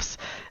stops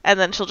and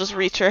then she'll just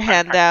reach her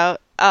hand out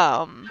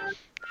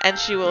and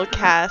she will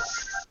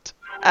cast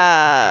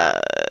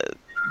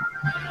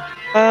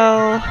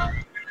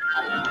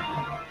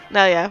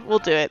no, yeah, we'll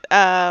do it.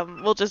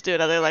 We'll just do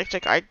another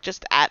electric arc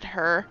just at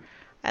her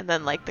and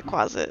then like the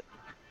closet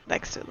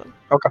next to them.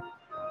 Okay.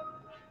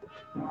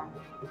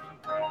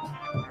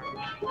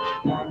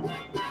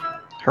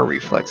 Her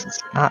reflex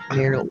is not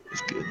nearly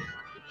as good.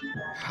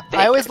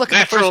 I always look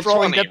at the Natural first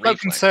roll and 20 get so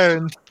reflex.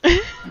 concerned.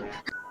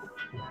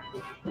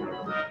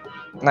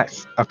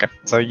 Nice. Okay.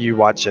 So you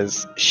watch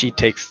as she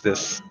takes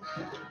this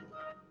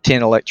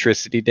 10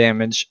 electricity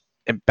damage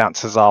and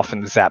bounces off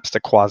and zaps the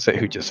Quasit,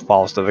 who just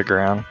falls to the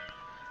ground.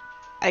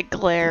 I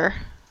glare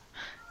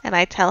and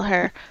I tell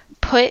her,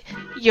 put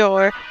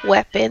your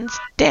weapons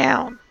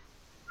down.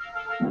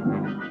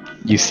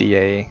 You see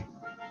a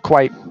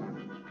quite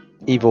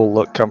evil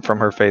look come from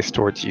her face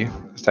towards you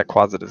as that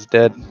Quasit is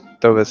dead.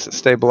 Thovis is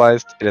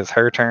stabilized. It is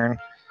her turn.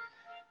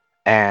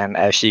 And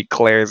as she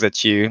glares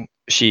at you,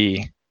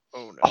 she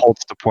Oh no.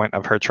 holds the point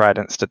of her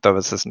trident to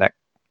Thovis's neck.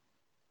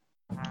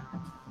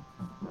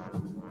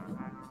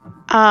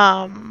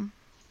 Oh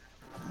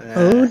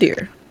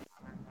dear.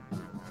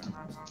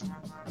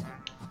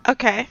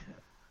 Okay.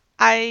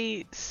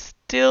 I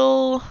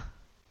still...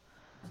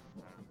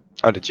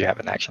 Oh, did you have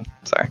an action?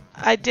 Sorry.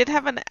 I did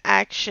have an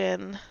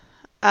action.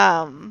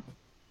 All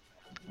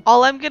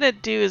I'm gonna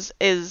do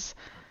is...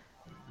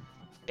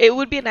 It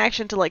would be an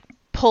action to, like,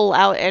 pull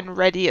out and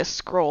ready a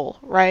scroll,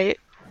 right?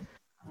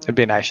 It'd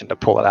be an action to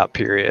pull it out,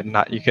 period.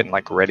 Not you couldn't,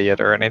 like, ready it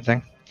or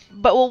anything.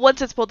 But, well,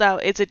 once it's pulled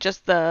out, is it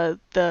just the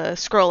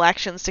scroll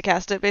actions to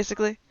cast it,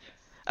 basically?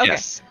 Okay.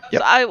 Yes.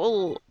 Yep.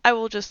 So I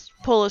will just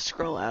pull a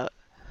scroll out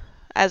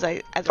as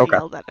I Okay.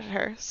 yelled at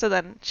her. So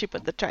then she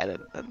put the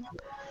trident in.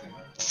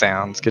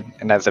 Sounds good.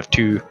 And as if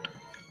to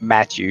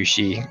match you,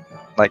 she,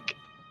 like,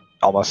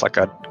 almost like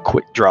a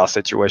quick draw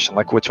situation,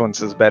 like which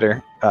one's is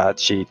better.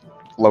 She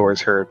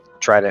lowers her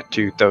trident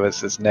to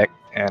Thovis's neck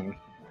and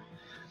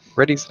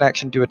readies an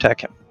action to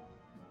attack him.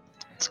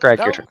 Scrag,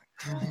 your turn.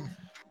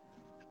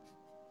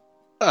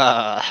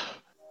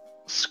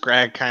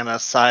 Scrag kind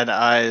of side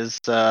eyes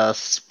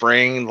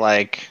Spring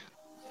like,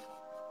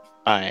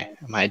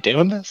 am I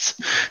doing this?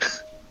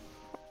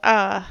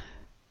 I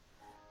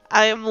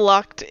am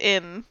locked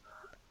in,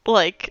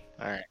 like,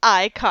 All right.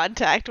 eye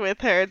contact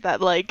with her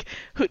that, like,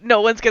 no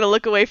one's gonna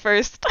look away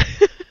first.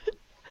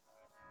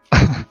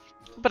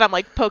 But I'm,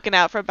 like, poking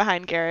out from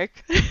behind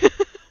Garrick.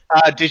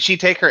 Did she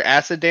take her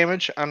acid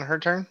damage on her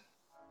turn?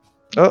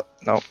 Oh,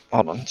 no.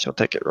 Hold on. She'll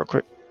take it real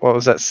quick. What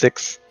was that?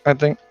 6, I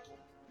think?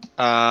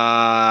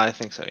 I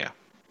think so, yeah.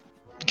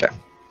 Okay.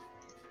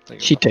 I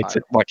think She it's a takes 5.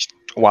 it much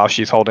while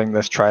she's holding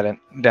this trident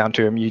down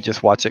to him. You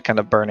just watch it kind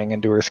of burning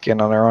into her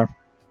skin on her arm.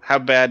 How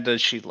bad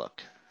does she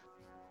look?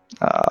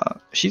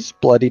 She's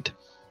bloodied,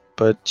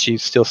 but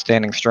she's still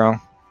standing strong.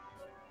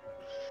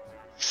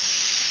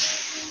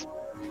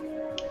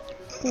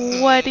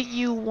 What do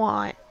you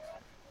want?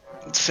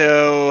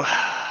 So,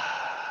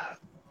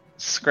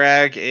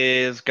 Scrag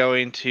is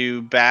going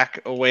to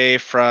back away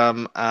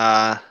from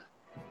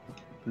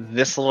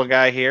this little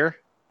guy here,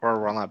 or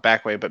well, not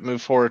back away, but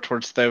move forward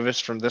towards Thovis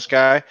from this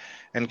guy,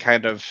 and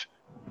kind of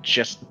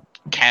just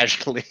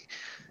casually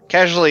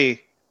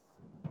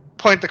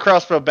point the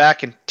crossbow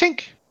back and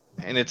tink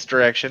in its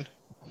direction.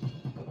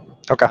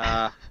 Okay.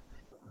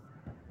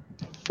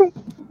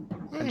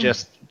 And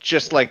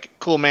just like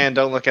cool man,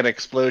 don't look at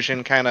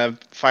explosion, kind of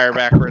fire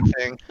backward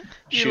thing.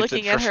 You're Shoots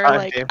looking it for at her 5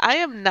 like, damage. I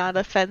am not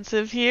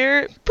offensive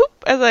here.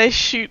 Poop! As I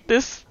shoot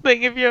this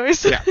thing of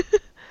yours. Yeah.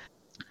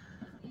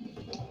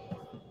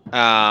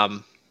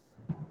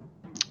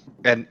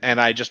 And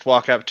I just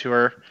walk up to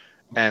her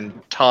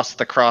and toss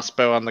the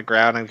crossbow on the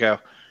ground and go, all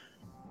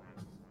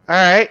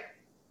right,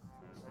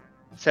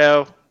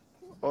 so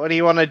what do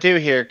you want to do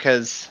here?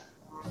 Because,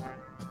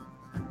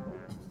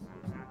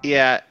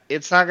 yeah,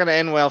 it's not going to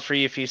end well for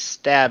you if you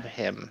stab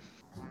him.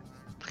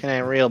 It's going to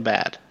end real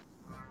bad.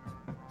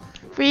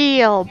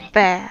 Real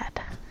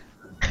bad.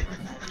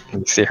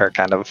 You see her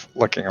kind of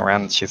looking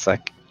around, and she's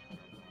like,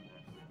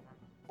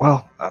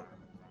 well,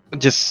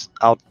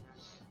 I'll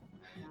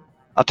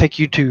take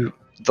you to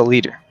the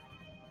leader.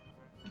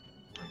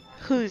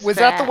 Who's Was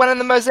that the one in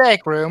the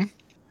mosaic room?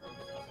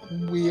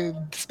 We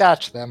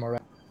dispatched them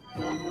already.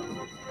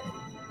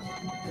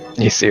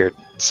 You see her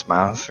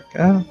smile. Like,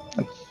 I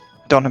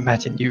don't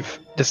imagine you've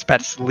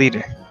dispatched the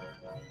leader.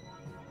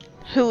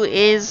 Who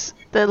is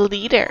the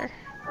leader?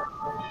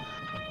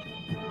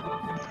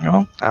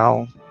 No,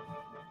 I'll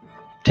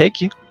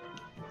take you.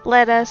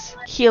 Let us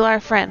heal our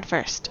friend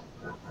first.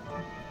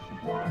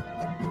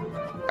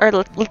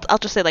 Or I'll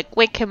just say, like,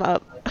 wake him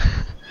up.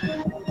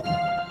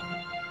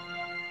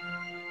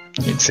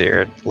 You'd see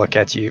her look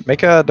at you.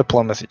 Make a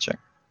diplomacy check.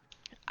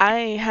 I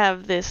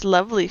have this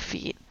lovely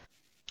feat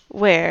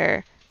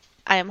where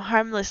I am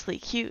harmlessly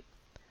cute.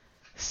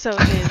 So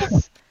it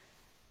is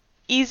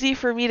easy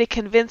for me to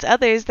convince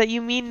others that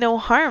you mean no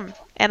harm,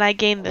 and I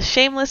gain the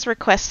shameless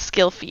request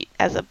skill feat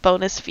as a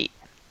bonus feat.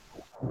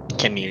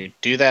 Can you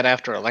do that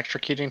after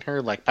electrocuting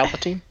her like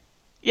Palpatine?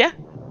 Yeah.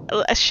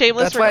 A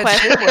shameless That's why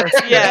it's request.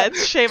 shameless. Yeah,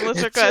 it's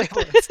shameless It's request.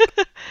 shameless.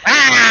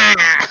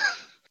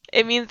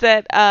 It means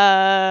that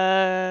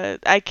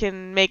I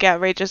can make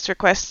outrageous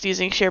requests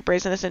using sheer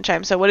brazenness and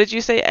charm. So what did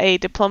you say? A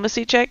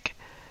diplomacy check?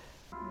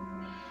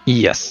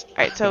 Yes.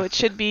 Alright, so it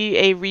should be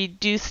a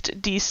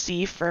reduced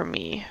DC for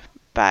me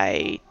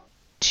by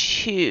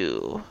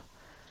 2.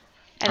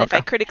 And if I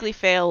Okay. critically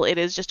fail, it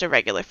is just a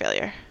regular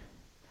failure.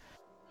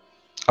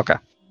 Okay.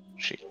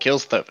 She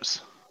kills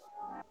Thovis.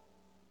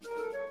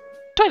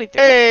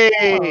 23.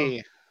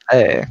 Hey!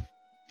 Hey.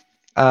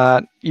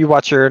 You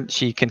watch her.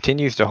 She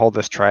continues to hold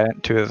this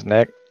trident to his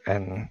neck,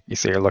 and you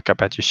see her look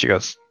up at you. She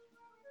goes,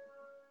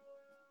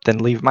 "Then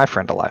leave my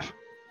friend alive."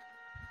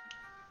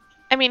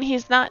 I mean,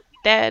 he's not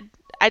dead.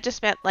 I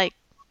just meant, like,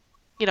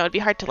 it'd be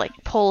hard to, like,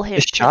 pull him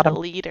Just to shot the him.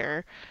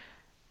 leader.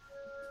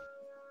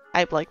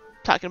 I'm, like,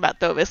 talking about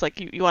Thovis, like,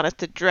 you want us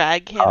to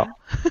drag him.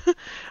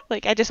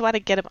 Like, I just want to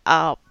get him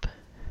up.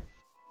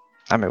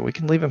 I mean, we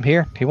can leave him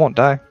here. He won't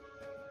die.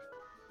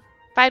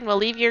 Fine, we'll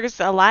leave yours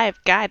alive.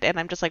 God, and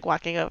I'm just, like,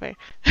 walking over.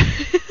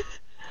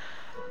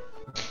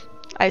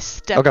 I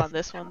step Okay. on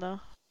this one, though.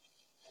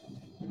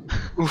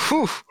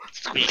 Ooh,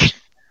 Squeak.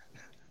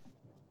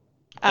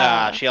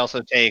 Uh, She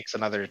also takes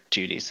another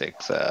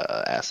 2d6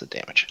 acid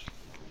damage.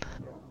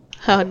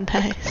 Oh,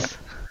 nice.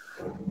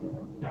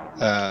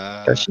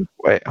 Does she?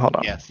 Wait, hold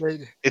on. Yes.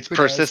 wait, It's who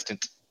does?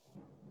 persistent.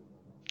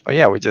 Oh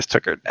yeah, we just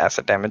took her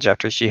acid damage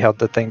after she held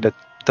the thing to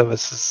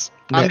Thovis's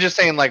I'm neck. just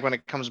saying, like, when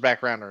it comes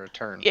back around to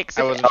return. Yeah, I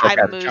except wasn't I'm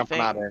sure jumping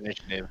moving. out of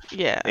initiative.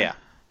 Yeah. Yeah.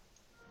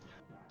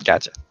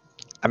 Gotcha.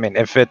 I mean,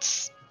 if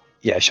it's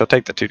she'll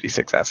take the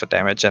 2d6 acid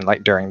damage, and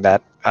like during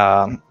that,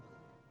 I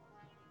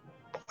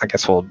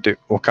guess we'll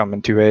come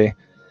into a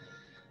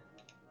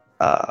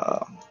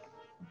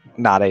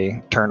not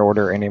a turn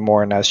order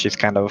anymore, and as she's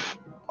kind of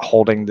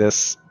holding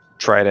this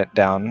trident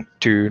down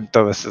to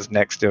Thovis's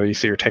neck still, you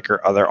see her take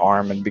her other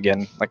arm and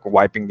begin like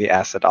wiping the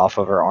acid off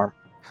of her arm.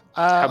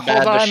 How Hold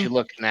bad does she on.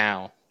 look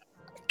now?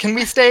 Can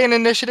we stay in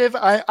initiative?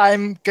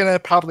 I'm gonna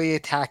probably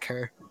attack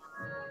her.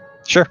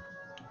 Sure.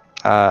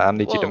 I'll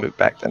need you to Whoa. move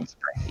back then.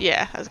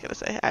 Yeah, I was gonna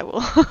say, I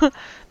will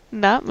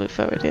not move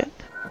forward yet.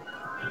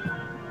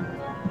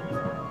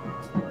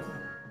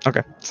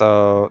 Okay,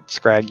 so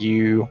Scrag,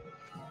 you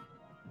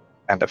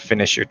kind of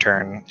finish your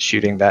turn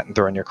shooting that and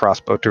throwing your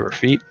crossbow to her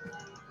feet.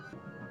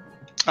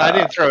 I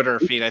didn't throw it at her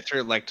feet. I threw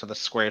it like to the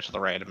square to the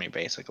right of me,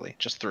 basically.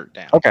 Just threw it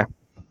down. Okay,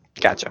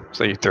 gotcha.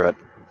 So you threw it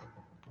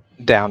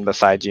down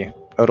beside you,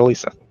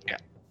 Odalisa.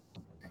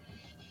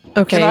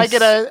 Okay.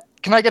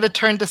 Can I get a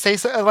turn to say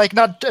so? Like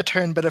not a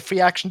turn, but a free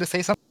action to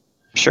say something?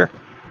 Sure.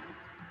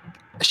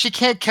 She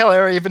can't kill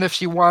her even if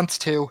she wants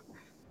to.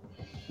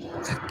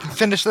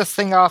 Finish this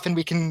thing off, and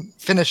we can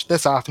finish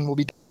this off, and we'll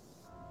be.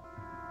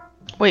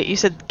 Wait, you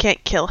said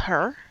can't kill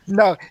her?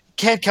 No,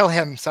 can't kill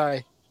him.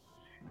 Sorry.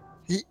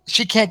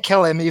 She can't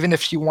kill him even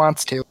if she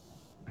wants to.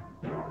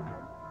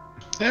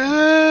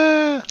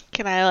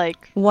 Can I,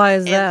 like, Why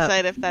is that?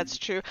 insight if that's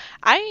true?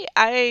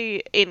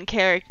 I in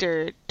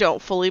character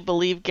don't fully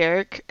believe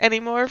Garrick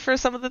anymore for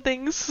some of the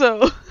things,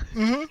 so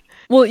hmm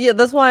Well, yeah,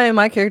 that's why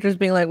my character's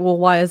being like, well,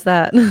 why is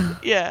that?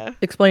 yeah.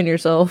 Explain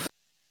yourself.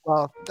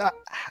 Well,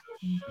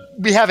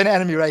 we have an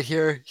enemy right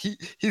here.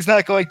 He's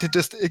not going to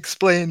just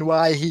explain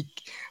why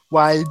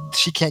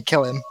she can't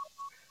kill him.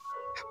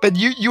 But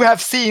you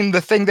have seen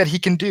the thing that he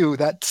can do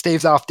that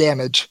staves off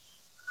damage.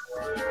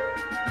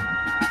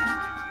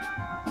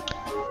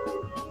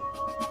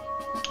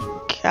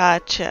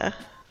 Gotcha.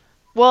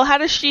 Well, how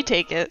does she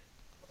take it?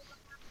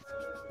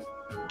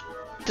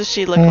 Does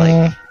she look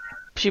like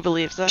she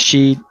believes that?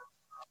 She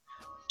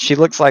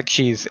looks like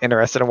she's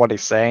interested in what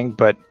he's saying,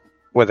 but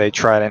with a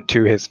trident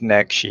to his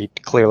neck, she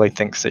clearly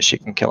thinks that she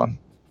can kill him.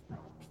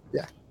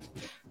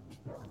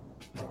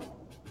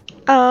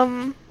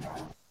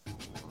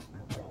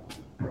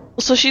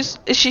 So is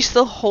she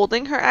still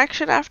holding her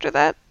action after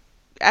that?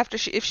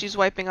 If she's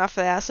wiping off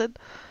the acid?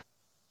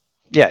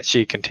 Yeah,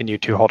 she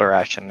continued to hold her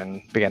action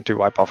and began to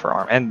wipe off her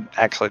arm. And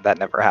actually, that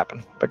never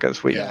happened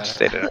because we Yeah.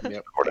 stated it in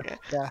Yep. order.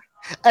 Okay.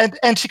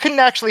 And she couldn't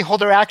actually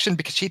hold her action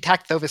because she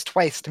attacked Thovis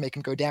twice to make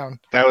him go down.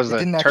 That was It the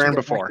didn't actually turn get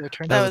a before. regular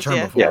turn. That was a turn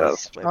before. Yeah, that that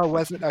was way Oh, before.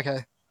 was it?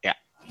 Okay.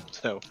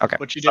 So, Okay.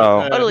 what you do?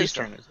 So- whose Odalisa.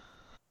 turn is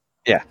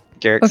it?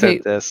 Garrick Okay,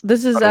 said this.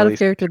 this is but out at of least-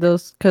 character though,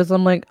 because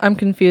I'm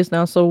confused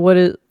now. So what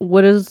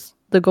is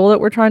the goal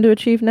that we're trying to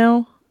achieve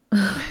now?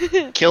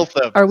 Kill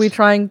Thovis. Are we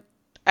trying?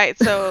 Alright,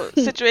 so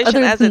situation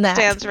Other as than it that.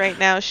 stands right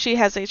now, she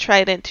has a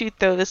trident to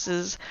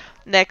Thovis's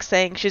neck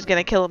saying she's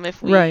gonna kill him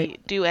if we Right.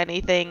 do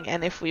anything,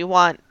 and if we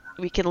want,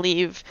 we can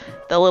leave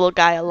the little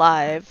guy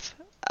alive,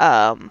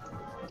 and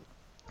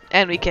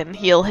we can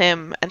heal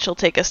him, and she'll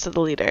take us to the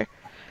leader.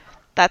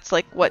 That's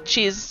like what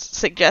she's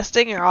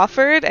suggesting or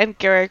offered, and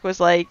Garrick was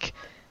like,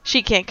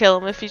 she can't kill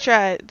him if she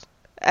tried,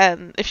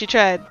 and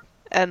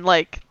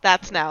like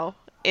that's now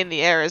in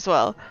the air as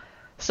well.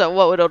 So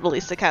what would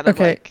Odalisa kind of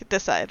Okay. like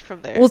decide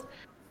from there? Well,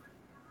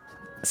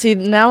 see,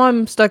 now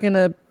I'm stuck in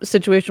a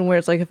situation where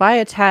it's like if I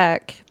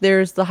attack,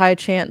 there's the high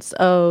chance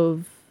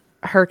of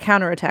her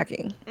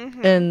counterattacking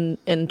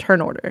in turn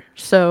order.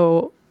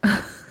 So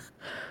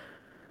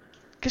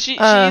Because she's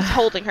Uh,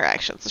 holding her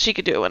action, so she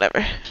could do it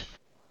whenever.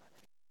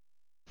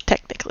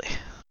 Technically.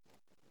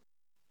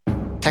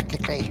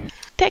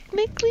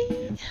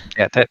 Technically?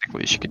 Yeah,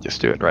 technically, she could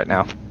just do it right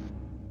now.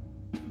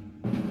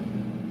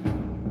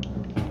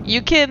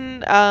 You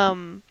can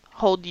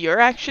hold your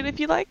action if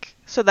you like,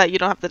 so that you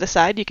don't have to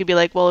decide. You could be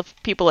like, well, if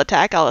people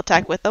attack, I'll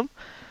attack with them.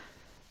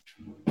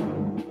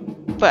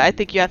 But I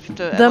think you have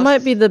to. That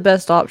might be the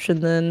best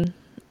option then.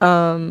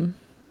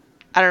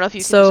 I don't know if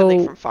you can do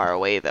something from far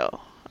away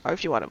though, or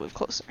if you want to move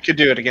closer. You could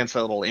do it against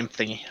that little imp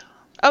thingy.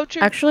 Oh,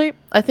 true. Actually,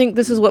 I think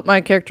this is what my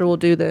character will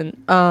do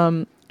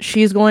then.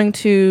 She's going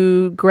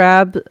to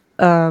grab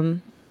the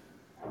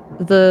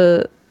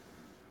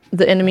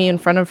enemy in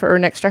front of her or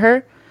next to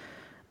her,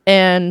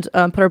 and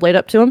put her blade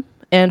up to him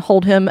and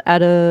hold him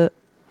at a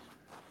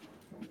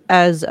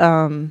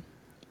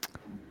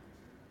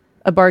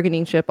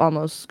bargaining chip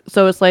almost.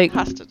 So it's like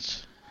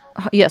Hostage.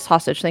 Yes,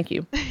 hostage. Thank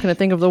you. Couldn't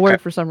think of the word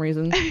for some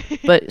reason.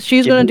 But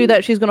she's going to do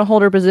that. She's going to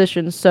hold her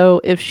position.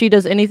 So if she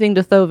does anything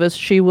to Thovis,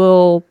 she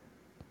will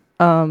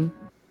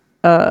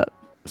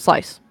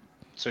slice.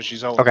 So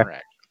she's holding her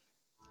action.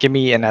 Give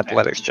me an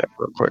athletics check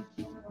real quick.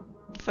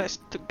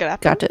 First to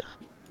grab. Got it.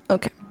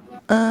 Okay.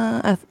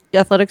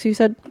 Athletics, you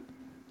said?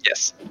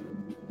 Yes.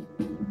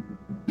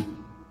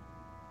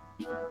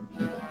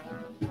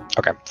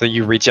 Okay, so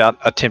you reach out,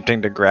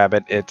 attempting to grab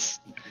it. It's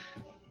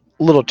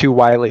a little too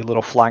wily, a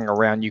little flying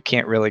around. You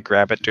can't really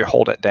grab it to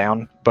hold it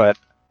down, but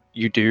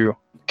you do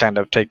kind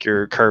of take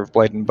your curved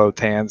blade in both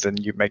hands and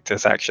you make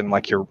this action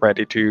like you're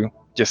ready to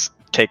just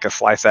take a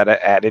slice at it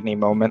at any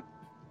moment.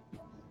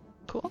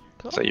 Cool.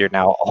 So you're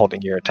now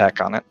holding your attack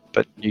on it,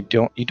 but you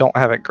don't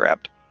have it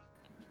grabbed.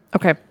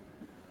 Okay.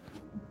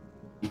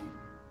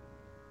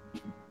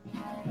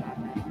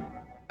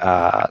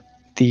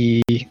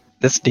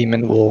 This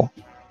demon will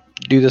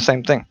do the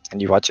same thing,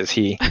 and you watch as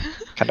he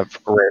kind of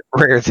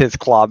rears his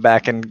claw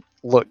back and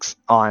looks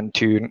on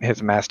to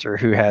his master,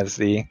 who has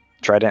the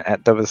trident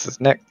at Thovis's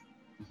neck.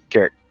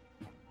 Garrick.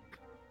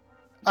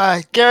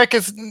 Garrick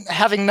is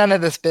having none of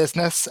this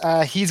business.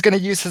 He's going to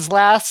use his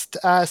last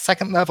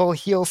second level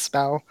heal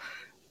spell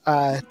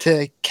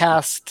to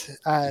cast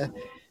a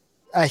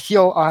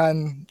heal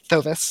on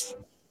Thovis.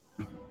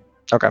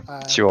 Okay,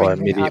 she will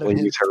bringing it out of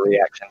immediately use her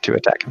reaction to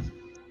attack him.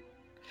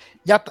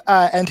 Yep,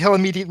 and he'll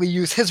immediately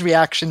use his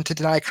reaction to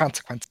deny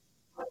consequence.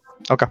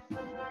 Okay.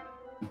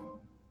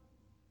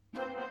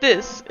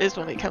 This is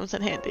when it comes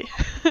in handy.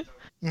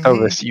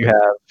 Thovis, you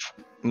have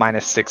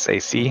 -6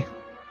 AC.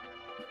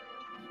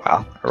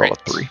 Wow, I rolled a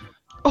 3.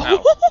 Oh.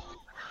 Does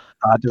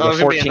That was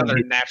a going to be 14 another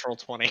hit, natural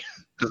 20.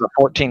 does a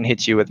 14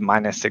 hit you with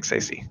 -6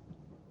 AC?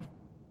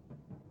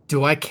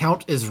 Do I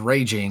count as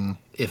raging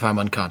if I'm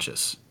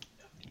unconscious?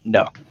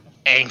 No.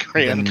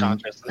 Angry Then-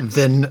 unconsciousness.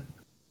 Then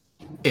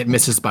it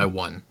misses by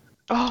 1.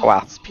 Oh, Wow.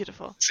 that's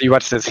beautiful. So you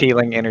watch this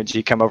healing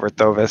energy come over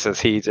Thovis as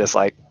he just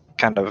like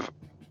kind of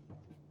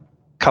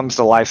comes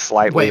to life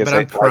slightly. Wait, as but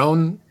I'm they-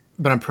 prone.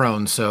 But I'm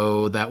prone,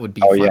 so that would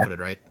be Oh, yeah. flat-footed,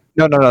 right?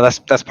 No,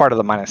 that's part of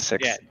the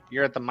 -6. Yeah,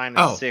 you're at the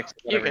 -6,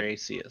 You're whatever good. your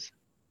AC is.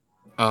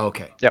 Oh,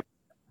 okay.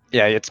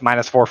 Yeah, it's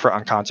 -4 for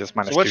unconscious,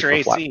 -2 So what's your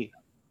for flat. AC?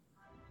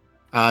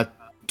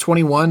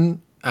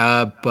 21.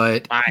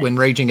 But Nice. when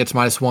raging, it's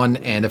 -1,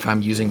 and if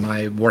I'm using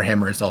my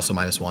Warhammer, it's also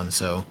 -1.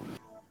 So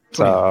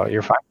So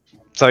you're fine.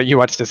 So you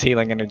watch this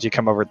healing energy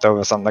come over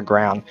Thovis on the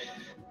ground,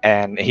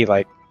 and he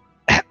like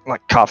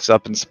coughs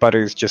up and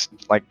sputters just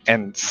like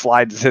and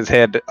slides his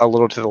head a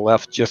little to the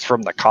left just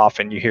from the cough,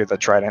 and you hear the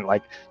trident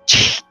like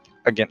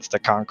against the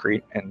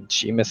concrete, and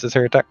she misses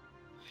her attack.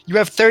 You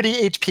have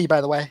 30 HP,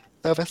 by the way,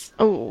 Thovis.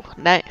 Oh,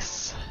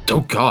 nice. oh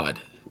god.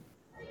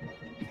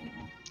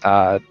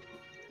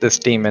 This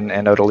demon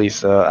and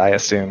Odalisa, I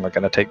assume, are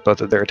going to take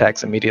both of their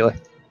attacks immediately.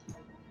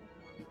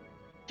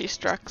 She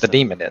struck. The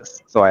demon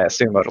is, so I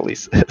assume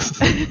Odalisa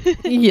is.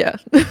 Yeah.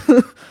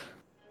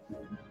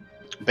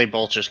 They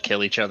both just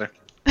kill each other.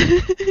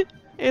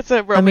 It's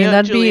a Romeo I mean, and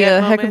that'd be Juliet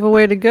a heck of a moment.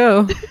 way to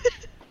go.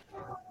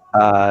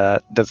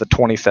 Does a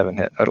 27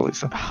 hit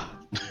Odalisa?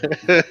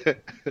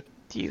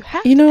 Do you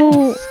have You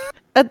know,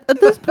 at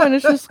this point,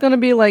 it's just going to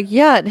be like,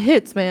 yeah, it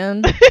hits,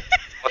 man.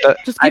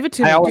 Just give it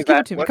to me. Just give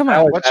it to me. Come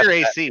on. What's your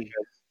AC?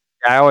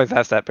 I always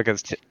ask that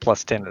because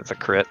 +10 is a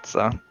crit,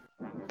 so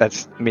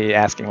that's me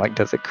asking, like,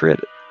 does it crit?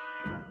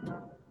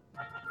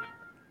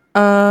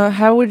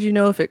 How would you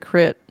know if it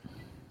crit?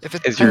 If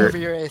it's Is 10 your- over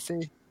your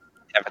AC.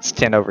 If it's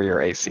 10 over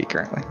your AC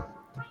currently.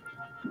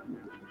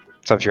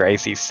 So if your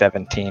AC is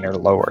 17 or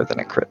lower, then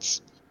it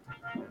crits.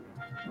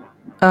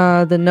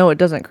 Then no, it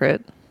doesn't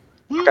crit.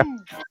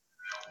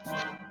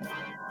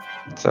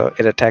 So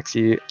it attacks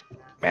you.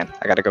 Man,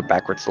 I gotta go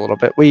backwards a little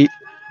bit.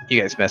 You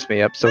guys messed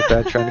me up so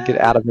bad trying to get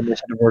out of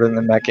initiative order and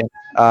then back in.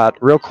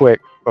 Real quick,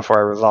 before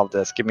I resolve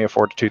this, give me a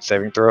fortitude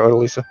saving throw,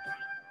 Odalisa.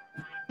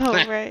 Oh,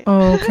 right.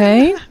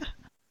 Okay.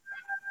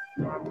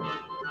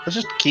 Let's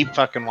just keep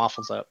fucking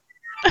waffles up.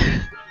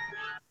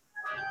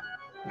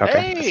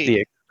 Okay, it's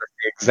the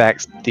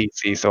exact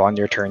DC, so on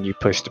your turn you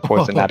push the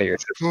poison out of your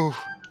system. Ooh.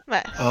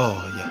 Nice.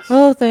 Oh yes.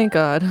 Oh, thank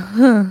God.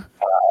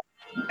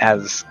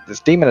 As this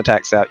demon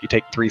attacks out, you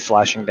take 3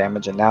 slashing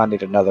damage, and now I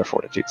need another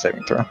fortitude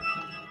saving throw.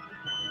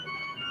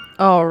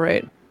 All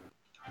right.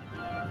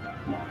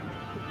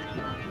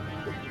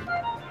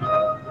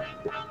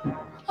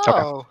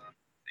 Oh.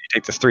 You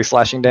take this 3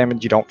 slashing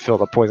damage, you don't feel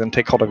the poison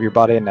take hold of your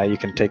body, and now you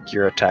can take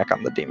your attack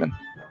on the demon.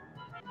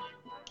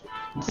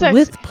 Sex.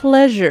 With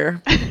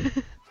pleasure.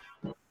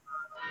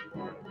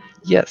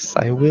 Yes,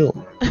 I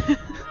will.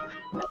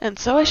 And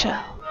so I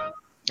shall.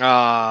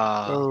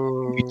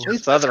 Oh. At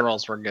least the other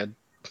rolls were good.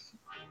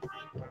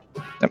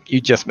 Yep,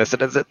 you just miss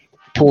it as it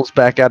pulls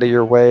back out of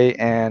your way,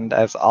 and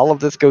as all of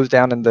this goes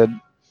down in the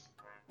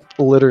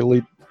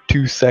literally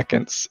 2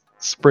 seconds,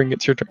 Spring,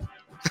 it's your turn.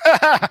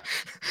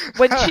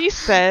 When she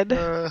said,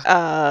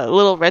 a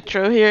little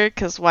retro here,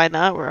 because why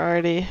not? We're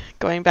already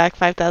going back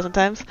 5,000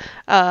 times.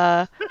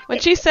 When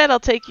she said, I'll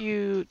take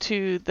you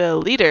to the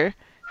leader,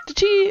 did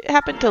she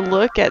happen to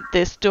look at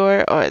this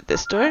door or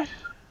this door?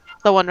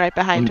 The one right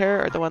behind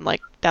her or the one,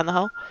 like, down the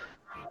hall?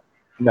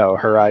 No,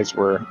 her eyes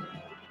were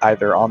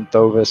either on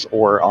Thovis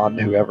or on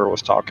whoever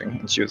was talking.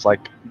 And she was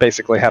like,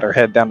 basically had her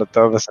head down to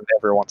Thovis and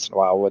every once in a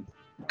while would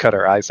cut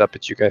her eyes up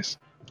at you guys.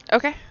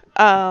 Okay.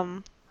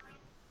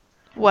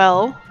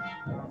 Well,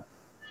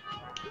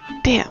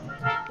 damn.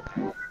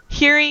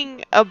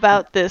 Hearing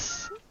about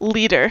this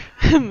leader,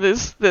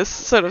 this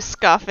sort of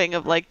scoffing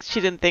of like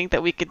she didn't think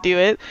that we could do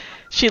it,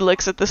 she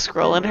looks at the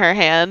scroll in her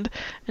hand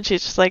and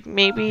she's just like,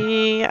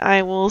 maybe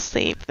I will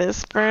save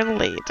this for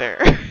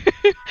later.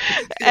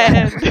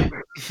 And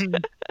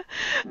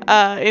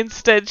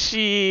instead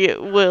she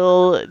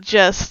will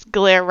just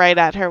glare right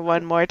at her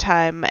one more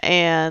time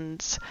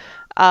and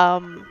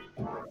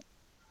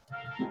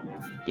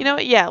you know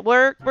what? Yeah,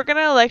 we're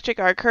gonna electric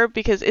arc her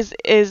because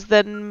is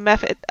the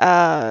method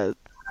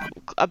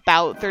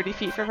about 30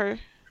 feet from her?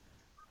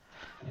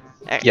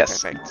 Alright,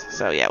 Yes. perfect.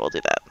 So yeah, we'll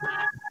do that.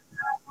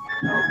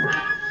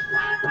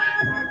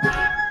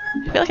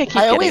 I feel like I keep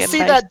I getting always a see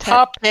nice that 10.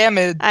 top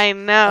damage. I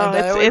know, and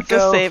I always it's a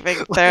go- saving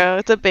throw.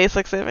 It's a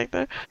basic saving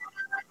throw.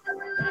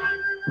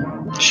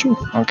 Shoo.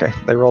 Okay,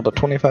 they rolled a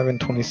 25 and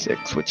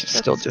 26, which is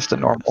still just a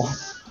normal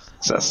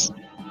success.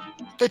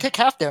 They take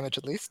half damage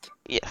at least.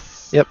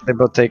 Yes. Yep, they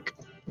both take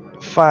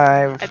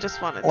 5. I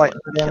just wanted Light to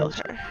kill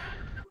damage. her.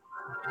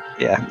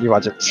 Yeah, you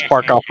watch it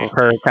spark off of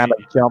her, kind of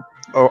jump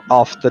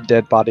off the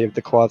dead body of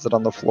the closet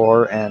on the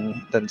floor,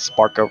 and then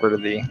spark over to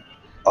the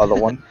other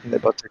one. And they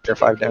both take their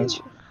 5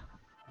 damage.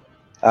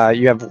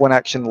 You have one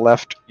action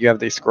left. You have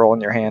the scroll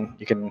in your hand.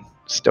 You can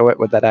stow it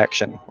with that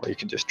action, or you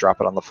can just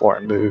drop it on the floor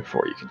and move,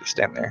 or you can just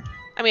stand there.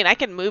 I mean, I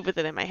can move with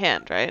it in my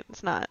hand, right?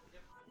 It's not.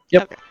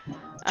 Yep. Okay.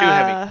 Too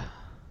heavy.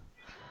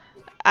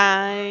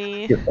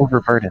 You're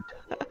overburdened.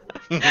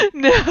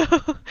 No.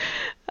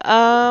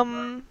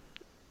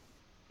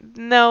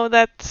 No,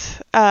 that's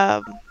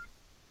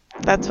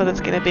what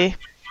it's gonna be.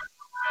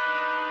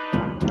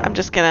 I'm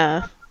just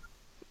gonna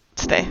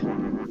stay.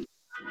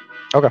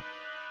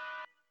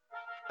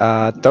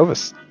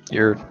 Thovis,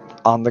 you're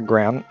on the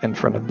ground in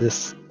front of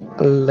this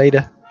lady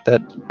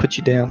that put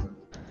you down.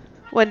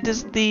 When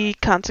does the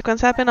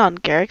consequence happen? On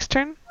Garrick's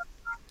turn?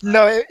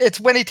 No, it's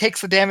when he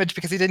takes the damage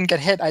because he didn't get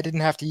hit. I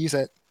didn't have to use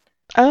it.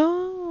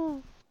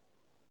 Oh.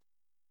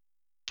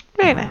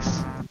 Very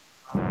nice.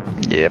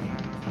 Yep.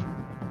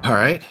 All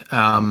right.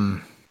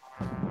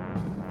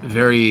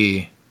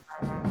 Very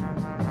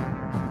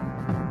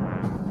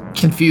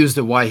confused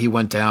at why he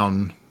went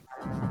down,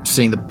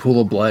 seeing the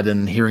pool of blood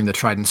and hearing the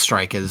trident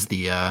strike as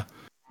the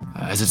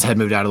as his head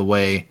moved out of the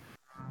way.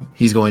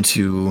 He's going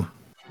to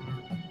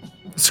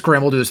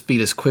scramble to his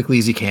feet as quickly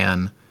as he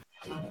can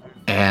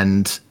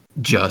and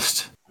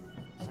just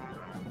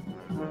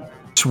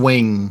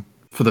swing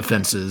for the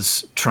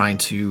fences, trying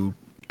to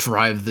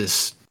drive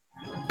this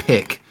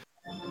pick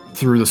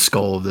through the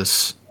skull of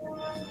this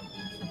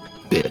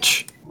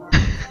bitch.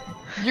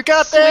 You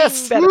got Swing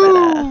this! better,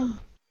 Woo! better.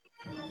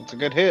 It's a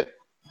good hit.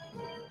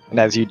 And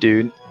as you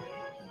do,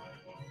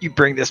 you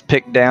bring this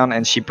pick down,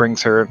 and she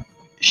brings her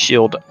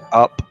shield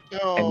up,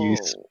 and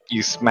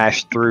you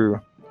smash through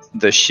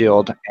the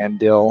shield and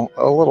deal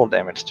a little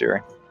damage to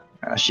her.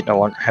 She no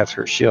longer has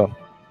her shield.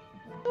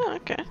 Oh,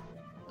 okay.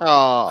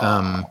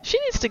 Oh. She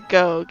needs to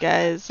go,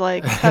 guys.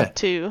 Like, cut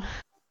two.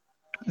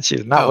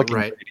 She's not looking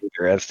right. great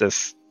either, as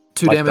this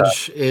 2 like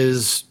damage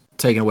is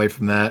taken away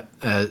from that,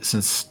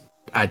 since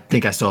I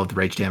think I still have the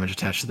rage damage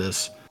attached to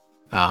this.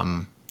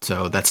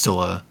 So that's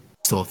still a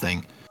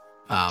thing.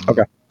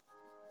 Okay.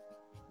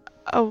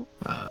 Oh.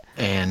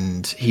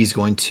 And he's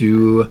going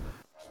to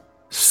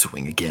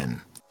swing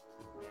again.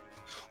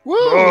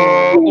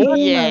 Woo!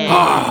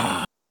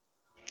 Yeah.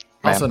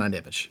 Also 9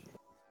 damage.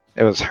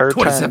 It was her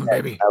 27, turn.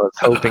 baby. I was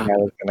hoping I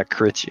was gonna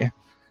crit you.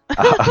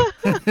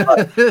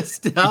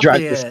 Stop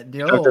drive it. this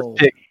No.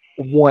 pick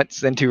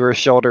once into her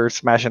shoulder,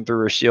 smashing through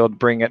her shield,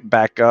 bring it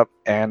back up,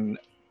 and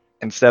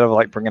instead of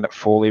like bringing it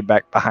fully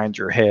back behind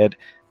your head,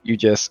 you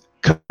just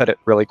cut it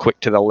really quick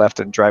to the left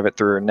and drive it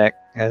through her neck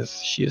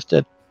as she is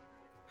dead.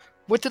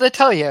 What did I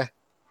tell you?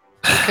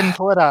 You couldn't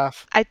pull it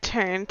off. I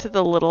turn to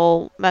the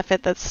little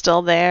Muffet that's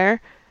still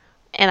there,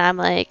 and I'm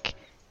like,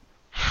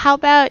 how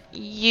about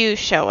you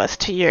show us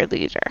to your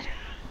leader?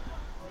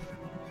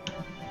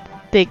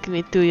 Take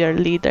me to your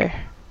leader.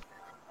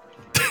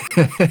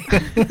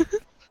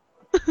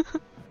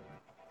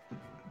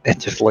 It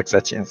just looks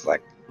at you and it's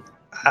like,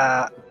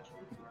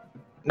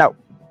 no.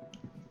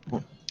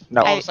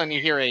 No. All of a sudden you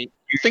hear a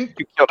You think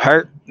you killed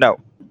her? No.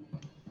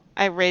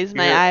 I raise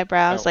my You're-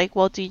 eyebrows, oh. like,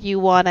 well, do you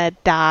want to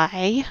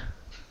die?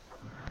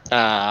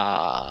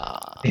 Yeah.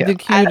 The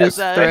cutest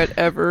As a- threat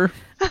ever.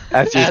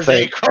 As you As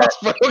say, a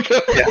crossbow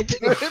goes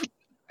into it.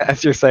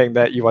 as you're saying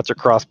that, you watch a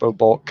crossbow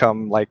bolt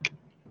come like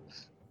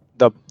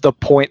the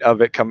point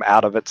of it come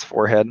out of its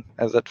forehead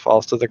as it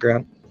falls to the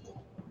ground.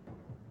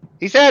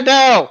 He said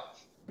no.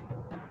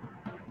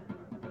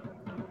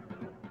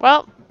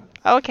 Well,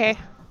 okay.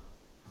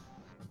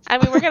 I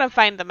mean, we're gonna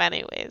find them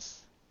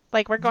anyways.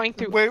 Like, we're going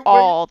through Wait.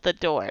 all the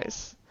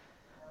doors.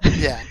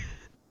 Yeah.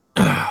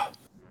 Thovis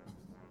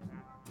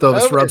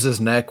Over. rubs his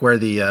neck where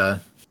the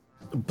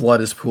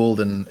blood is pooled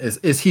and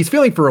is he's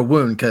feeling for a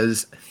wound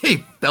because he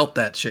felt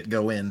that shit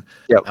go in.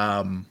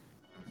 Yep.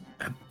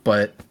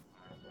 But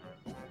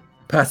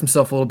pats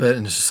himself a little bit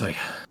and is just like,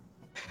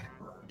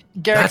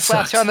 Garrick That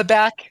slaps you sucks. on the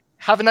back.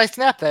 Have a nice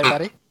nap there,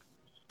 buddy.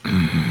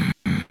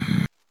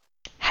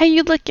 How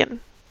you looking?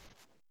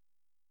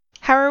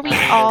 How are we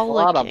all a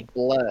lot looking? of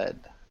blood.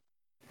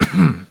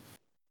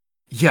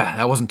 yeah,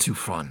 that wasn't too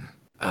fun.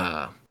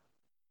 I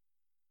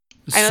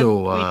know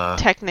So, we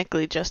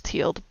technically just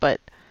healed,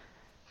 but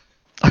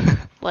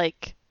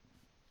like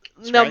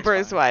Strength's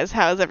numbers fine. wise,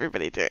 how's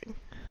everybody doing?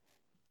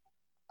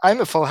 I'm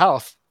at full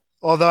health,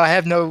 although I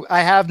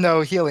have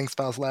no healing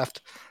spells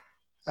left.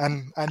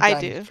 I'm I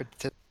done do. for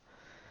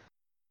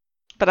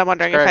But I'm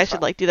wondering if Very I should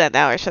fine. like do that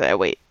now or should I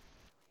wait?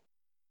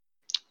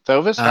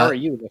 Thovis, how Uh, are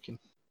you looking?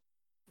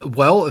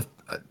 well, if,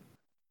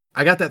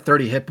 I got that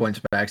 30 hit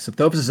points back, so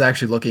Thovis is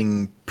actually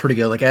looking pretty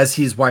good. Like, as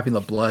he's wiping the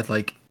blood,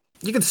 like,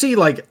 you can see,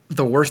 like,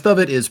 the worst of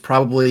it is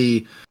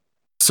probably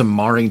some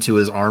marring to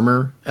his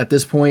armor at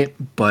this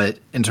point, but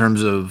in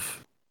terms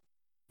of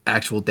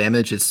actual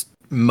damage, it's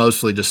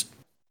mostly just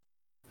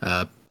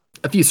a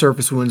few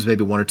surface wounds,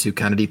 maybe one or two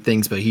kind of deep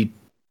things, but he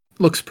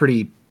looks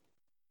pretty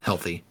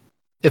healthy,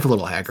 if a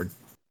little haggard.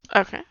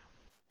 Okay.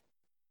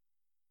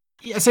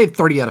 Yeah, I say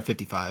 30 out of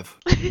 55.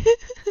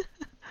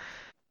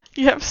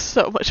 You have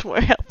so much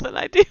more health than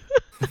I do.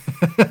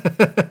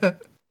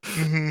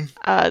 hmm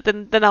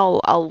Then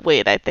I'll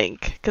wait, I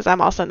think, because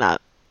I'm also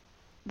not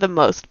the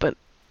most, but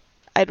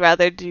I'd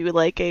rather do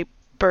like a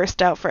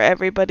burst out for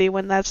everybody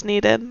when that's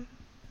needed.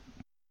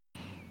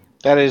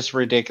 That is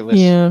ridiculous.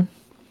 Yeah.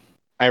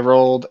 I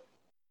rolled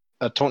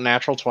a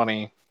natural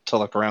 20 to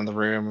look around the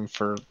room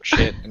for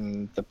shit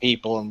and the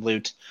people and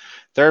loot.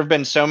 There have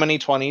been so many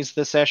 20s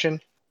this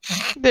session.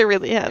 There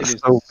really It has.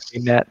 is So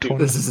nat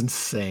 20. This is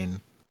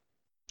insane.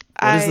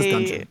 What is this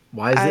dungeon?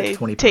 Why is I it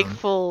 20 take pound?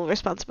 full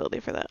responsibility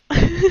for that.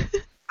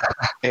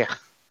 Yeah.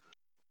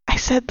 I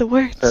said the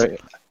words.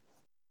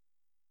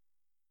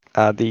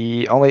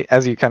 The only,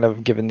 as you kind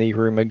of given the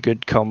room a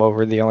good comb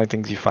over, the only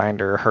things you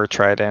find are her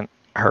trident,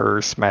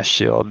 her smash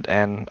shield,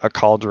 and a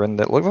cauldron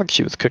that looked like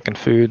she was cooking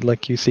food.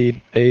 Like you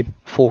see a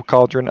full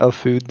cauldron of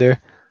food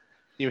there.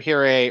 You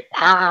hear a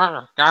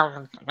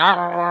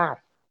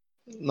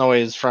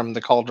noise from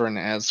the cauldron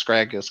as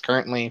Scrag is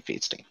currently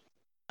feasting.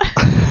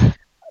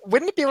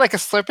 Wouldn't it be like a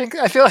slurping?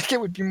 I feel like it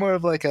would be more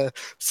of like a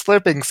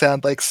slurping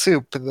sound, like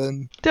soup,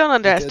 than Don't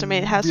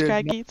underestimate how weird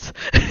Scrag eats.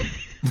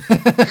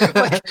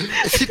 like.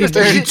 Is he just,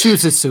 He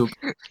chews his soup.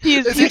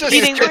 He's is he just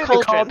eating the straight in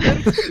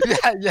cauldron.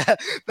 yeah.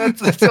 That's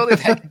the only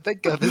thing I can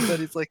think of is that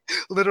he's like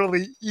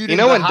literally eating. You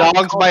know the when hot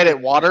dogs bite at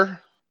water?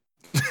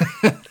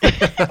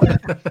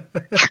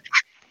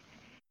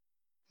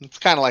 It's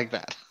kind of like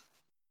that.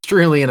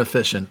 Extremely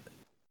inefficient.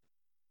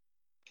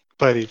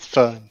 But it's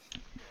fun.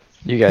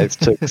 You guys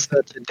took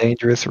such a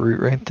dangerous route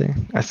right there.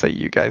 I say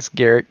you guys.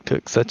 Garrick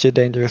took such a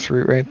dangerous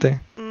route right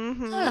there.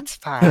 Mm-hmm. That's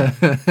fine.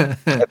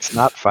 That's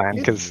not fine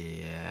because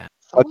yeah.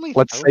 Only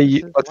let's say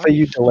you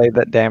Thovis's delay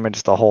that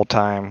damage the whole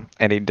time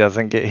and he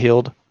doesn't get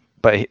healed,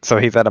 but so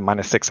he's at a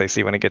 -6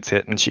 AC when he gets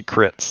hit and she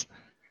crits.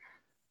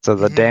 So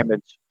the Mhm.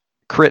 damage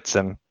crits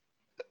him,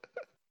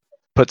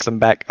 puts him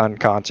back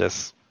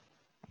unconscious,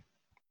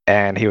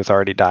 and he was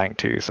already dying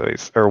too, so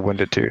he's or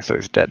wounded too, so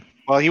he's dead.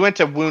 Well, he went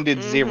to wounded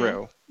Mhm.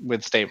 0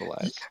 with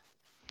stabilize.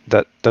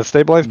 Does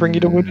stabilize bring you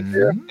to wounded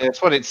zero? That's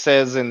what it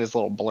says in this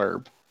little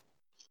blurb.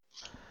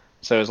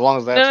 So as long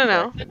as that's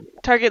No. correct.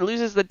 Target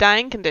loses the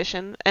dying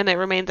condition and it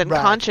remains Right.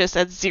 unconscious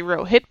at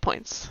 0 hit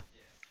points.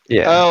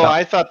 Yeah. Oh, no.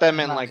 I thought that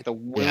meant like the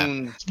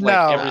wounds, like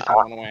No. everything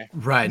went away.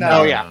 Right. No. No,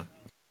 Oh, yeah.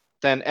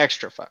 Then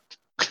extra fucked.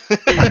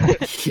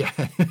 Yeah.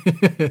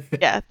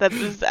 Yeah, that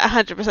is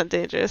 100%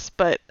 dangerous,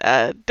 but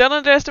don't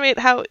underestimate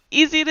how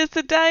easy it is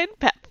to die in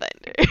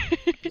Pathfinder.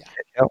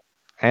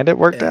 And it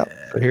worked out.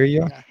 So here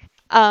you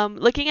are.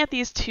 Looking at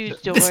these two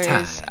This doors,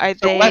 time. are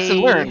So they... lesson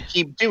learned.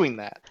 Keep doing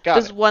that. Got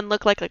Does it. one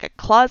look like a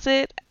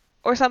closet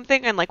or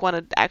something, and like one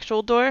an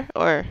actual door,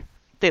 or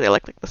they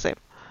look like the same?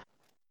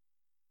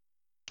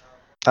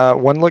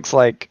 One looks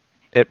like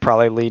it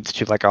probably leads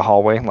to like a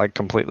hallway, like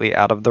completely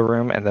out of the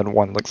room, and then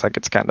one looks like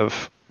it's kind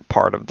of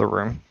part of the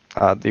room.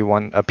 The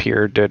one up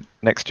here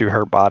next to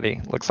her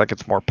body looks like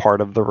it's more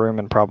part of the room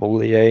and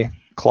probably a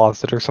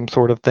closet or some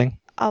sort of thing.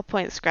 I'll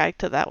point Scrag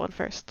to that one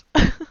first.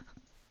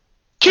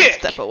 Kick!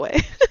 Step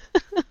away.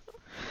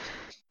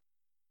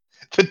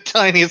 The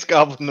tiniest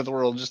goblin in the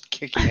world just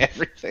kicking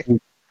everything.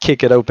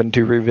 kick it open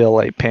to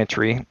reveal a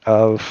pantry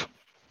of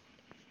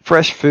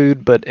fresh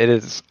food, but it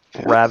is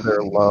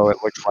rather low. It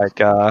looks like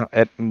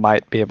it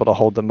might be able to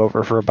hold them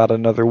over for about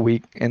another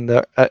week in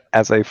the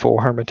as a full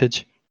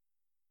hermitage.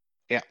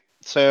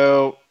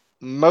 So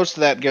most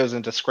of that goes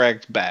into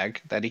Scragg's bag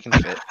that he can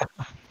fit.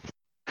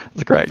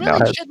 Scrag now Really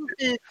has shouldn't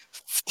be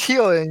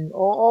stealing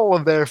all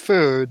of their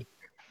food.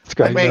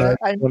 Scrag mean, now has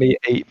I-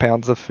 28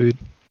 pounds of food.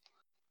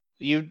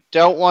 You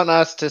don't want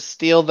us to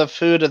steal the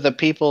food of the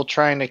people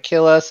trying to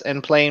kill us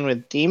and playing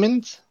with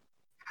demons?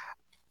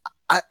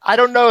 I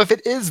don't know if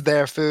it is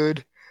their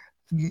food.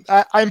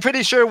 I'm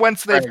pretty sure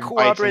once they've Scrag bites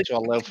cooperated, into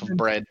a loaf of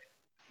bread.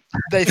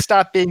 they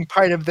stop being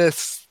part of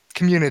this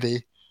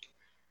community.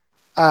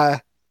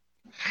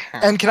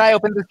 And can I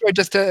open this door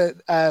just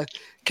to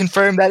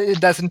confirm that it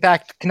does in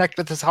fact connect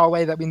with this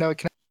hallway that we know it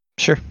connects?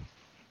 Sure.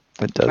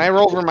 It does. Can I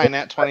roll over my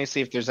nat 20,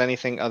 see if there's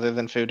anything other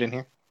than food in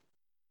here?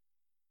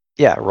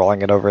 Yeah,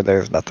 rolling it over,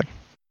 there's nothing.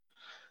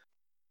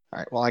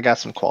 Alright, well, I got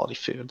some quality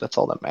food. That's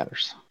all that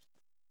matters.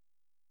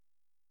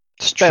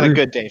 It's Been a true.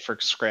 good day for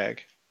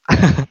Scrag.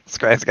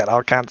 Scrag's got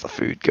all kinds of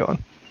food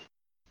going.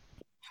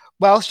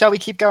 Well, shall we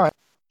keep going?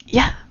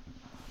 Yeah.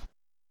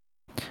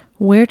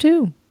 Where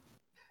to?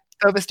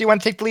 Elvis, do you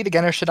want to take the lead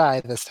again, or should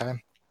I this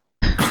time?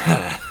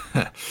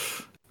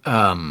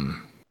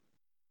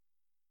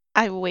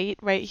 I wait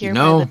right here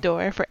know- by the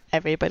door for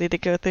everybody to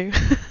go through.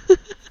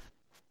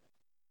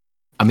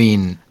 I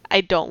mean,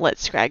 I don't let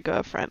Scrag go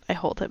up front. I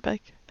hold him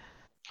back.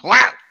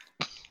 Wow!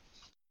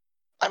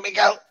 Let me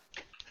go.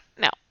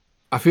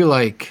 I feel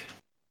like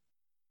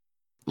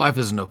life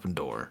is an open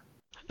door.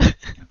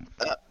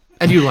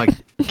 And you like,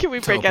 Can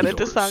we To break out open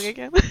into doors. song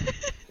again?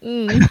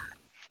 Mm.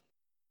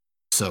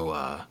 so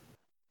I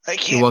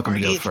can't you're welcome to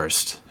go breathe.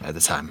 first at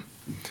the time.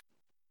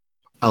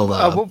 I'll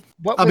What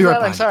I'll was be right that?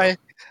 I'm behind sorry.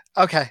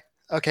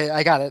 Okay,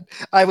 I got it.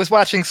 I was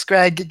watching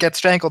Scrag get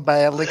strangled by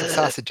a link of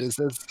sausages.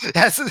 Spring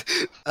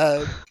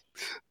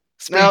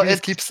No, Breeze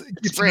it's keeps him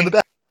in Spring. the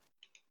back.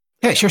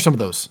 Hey, share some of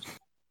those.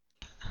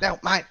 No,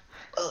 mine.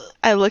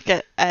 I look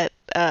at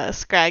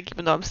Scrag,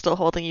 even though I'm still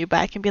holding you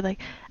back, and be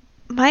like,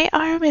 my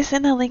arm is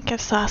in a link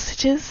of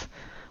sausages.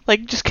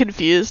 Like, just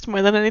confused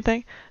more than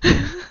anything.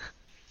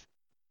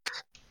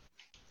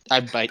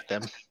 I bite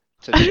them.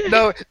 To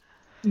No.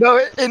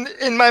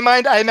 In my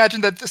mind, I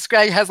imagine that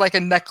Scrag has like a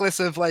necklace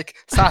of like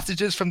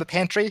sausages from the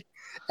pantry,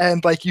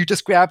 and like you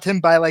just grabbed him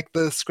by like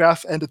the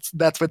scruff, and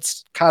that's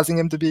what's causing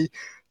him to be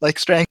like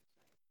strangled.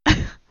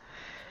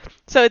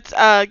 So it's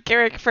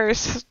Garrick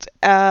first,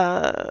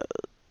 Dovis,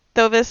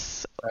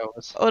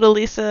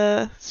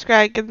 Odalisa,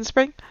 Scrag, and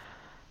Spring.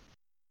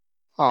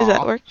 Does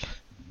that work?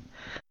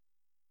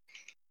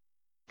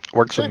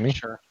 Works Sure, with me.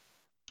 sure.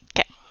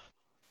 'Kay.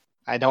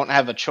 I don't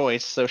have a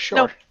choice, so sure.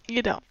 Nope,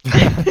 you don't.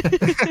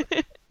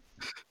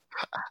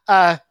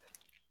 I'm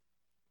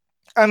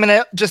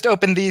gonna just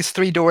open these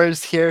 3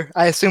 doors here.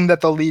 I assume that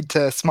they'll lead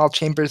to small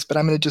chambers, but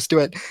I'm gonna just do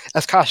it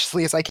as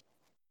cautiously as I can.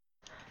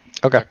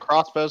 Okay.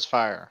 Crossbows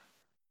fire.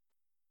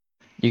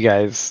 You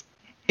guys,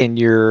 in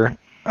your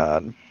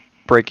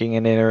breaking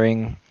and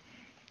entering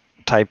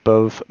type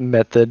of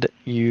method,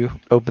 you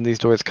open these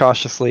doors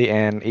cautiously,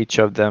 and each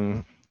of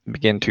them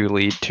begin to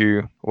lead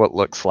to what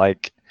looks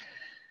like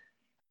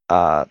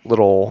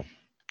little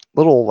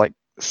like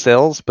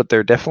cells, but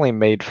they're definitely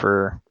made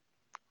for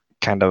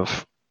kind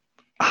of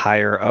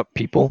higher up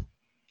people.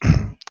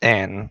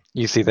 And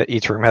you see that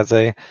each room has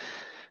a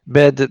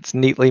bed that's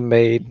neatly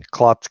made.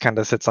 Cloth kind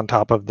of sits on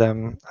top of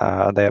them.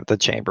 They have the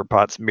chamber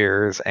pots,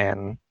 mirrors,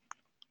 and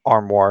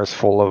armoires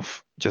full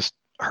of just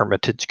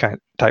hermitage kind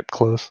type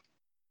clothes.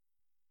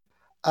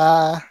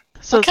 So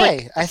it's Okay,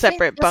 like I think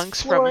separate this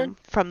bunks floor-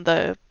 from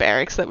the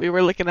barracks that we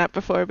were looking at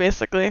before,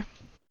 basically.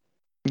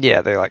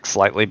 Yeah, they're like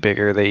slightly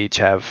bigger. They each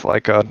have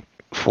like a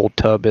full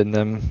tub in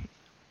them.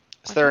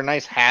 Is there a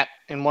nice hat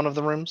in one of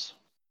the rooms?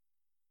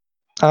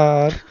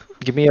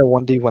 Give me a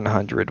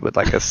 1d100 with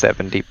like a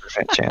 70%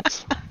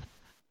 chance.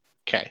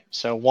 Okay,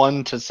 so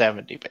 1 to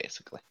 70,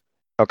 basically.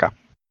 Okay.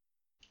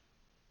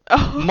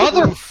 Oh.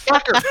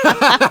 Motherfucker!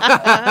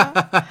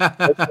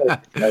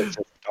 Guys just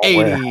don't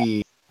wear hats.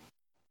 80.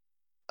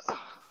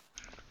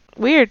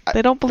 Weird.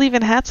 They don't believe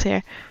in hats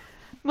here.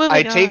 Moving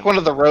I take on. one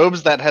of the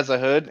robes that has a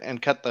hood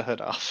and cut the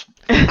hood off.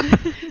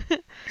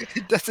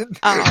 It doesn't.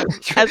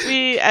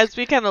 As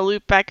we kind of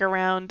loop back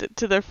around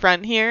to the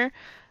front here,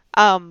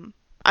 I'm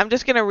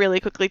just gonna really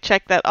quickly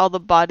check that all the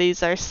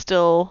bodies are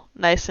still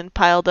nice and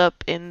piled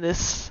up in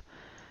this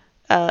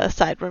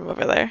side room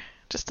over there,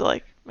 just to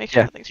like make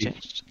sure Yeah, nothing's you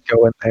changed.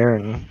 go in there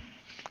and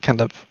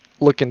kind of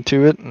look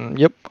into it, and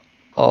yep,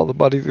 all the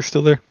bodies are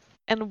still there.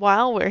 And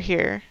while we're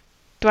here,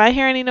 do I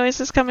hear any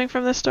noises coming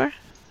from this door?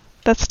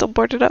 That's still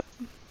boarded up.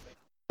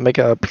 Make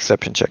a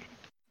perception check.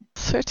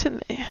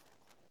 Certainly.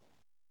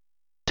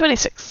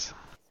 26.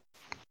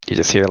 You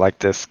just hear like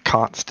this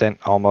constant,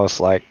 almost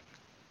like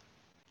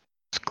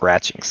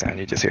scratching sound.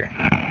 You just hear.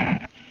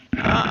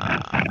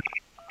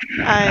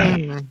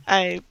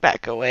 I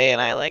back away and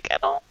I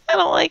don't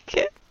like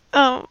it.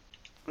 I'm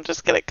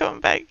just gonna come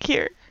back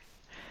here.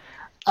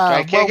 I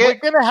Well, kick we're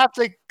it? gonna have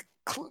to.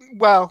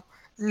 Well,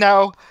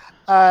 No.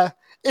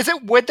 Is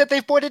it wood that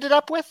they've boarded it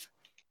up with?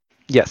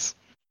 Yes.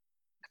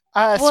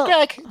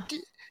 Scrag,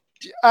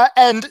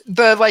 and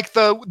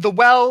the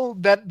well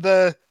that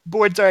the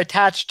boards are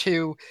attached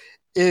to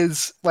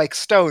is like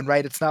stone,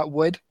 right? It's not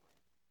wood.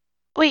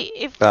 Wait,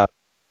 if Uh,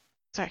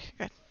 sorry,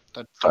 go ahead.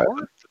 The Sorry, door?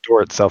 the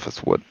door itself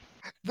is wood.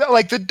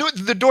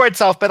 The door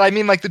itself, but I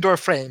mean like the door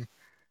frame.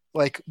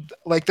 Like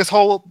this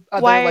whole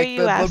Why are you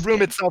the room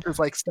asking? itself is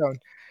like stone.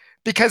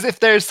 Because if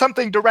there's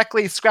something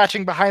directly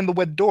scratching behind the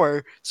wood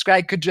door,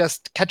 Scrag could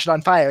just catch it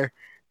on fire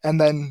and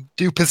then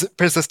do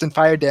persistent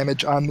fire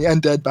damage on the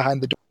undead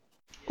behind the door.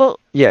 Well,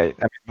 Yeah,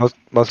 I mean,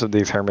 most of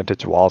these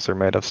hermitage walls are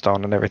made of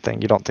stone and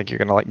everything. You don't think you're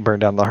gonna like burn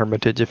down the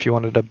hermitage if you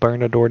wanted to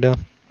burn a door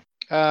down?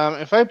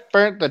 If I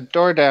burnt the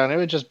door down, it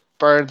would just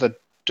burn the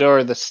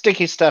door. The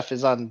sticky stuff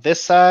is on this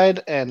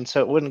side, and so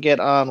it wouldn't get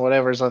on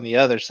whatever's on the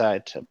other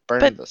side to burn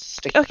But- the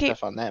sticky okay.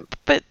 stuff on them.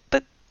 but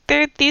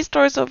there are these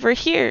doors over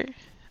here.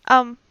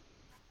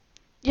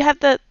 You have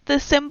the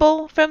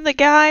symbol from the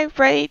guy,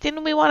 right?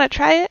 Didn't we want to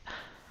try it?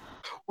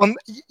 Well,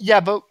 yeah,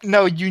 but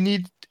no, you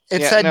need.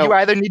 It Yeah, said no. you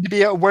either need to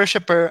be a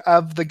worshiper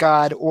of the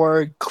god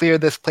or clear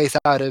this place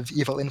out of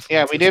evil influences.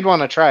 Yeah, we did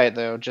want to try it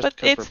though, just But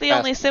 'cause it's we're the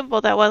only past it.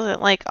 symbol that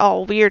wasn't like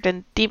all weird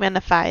and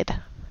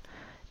demonified.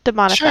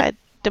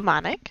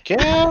 Demonic? Give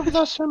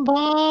the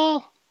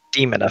symbol.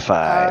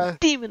 Demonified.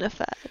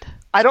 Demonified.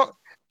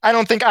 I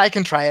don't think I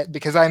can try it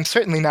because I'm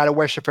certainly not a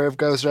worshiper of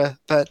Gozra.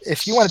 But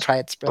if you want to try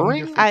it, Spring, you're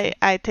Spring? free to.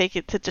 I take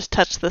it to just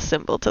touch the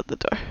symbol to the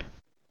door.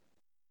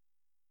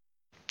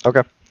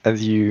 Okay.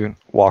 As you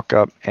walk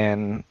up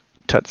and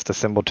touch the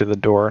symbol to the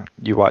door,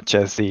 you watch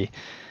as the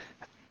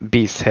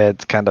beast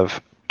heads kind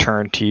of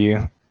turn to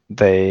you.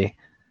 They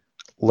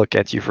look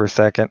at you for a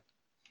second,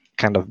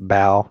 kind of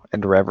bow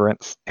in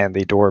reverence, and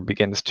the door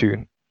begins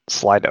to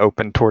slide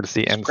open towards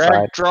the inside.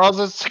 Greg draws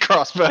his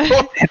crossbow.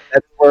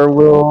 That's where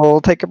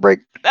we'll take a break.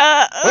 Wait,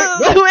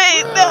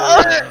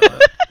 no!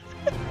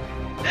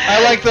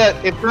 I like that.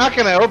 It's not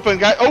gonna open,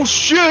 guy. Oh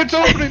shit! It's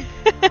opening.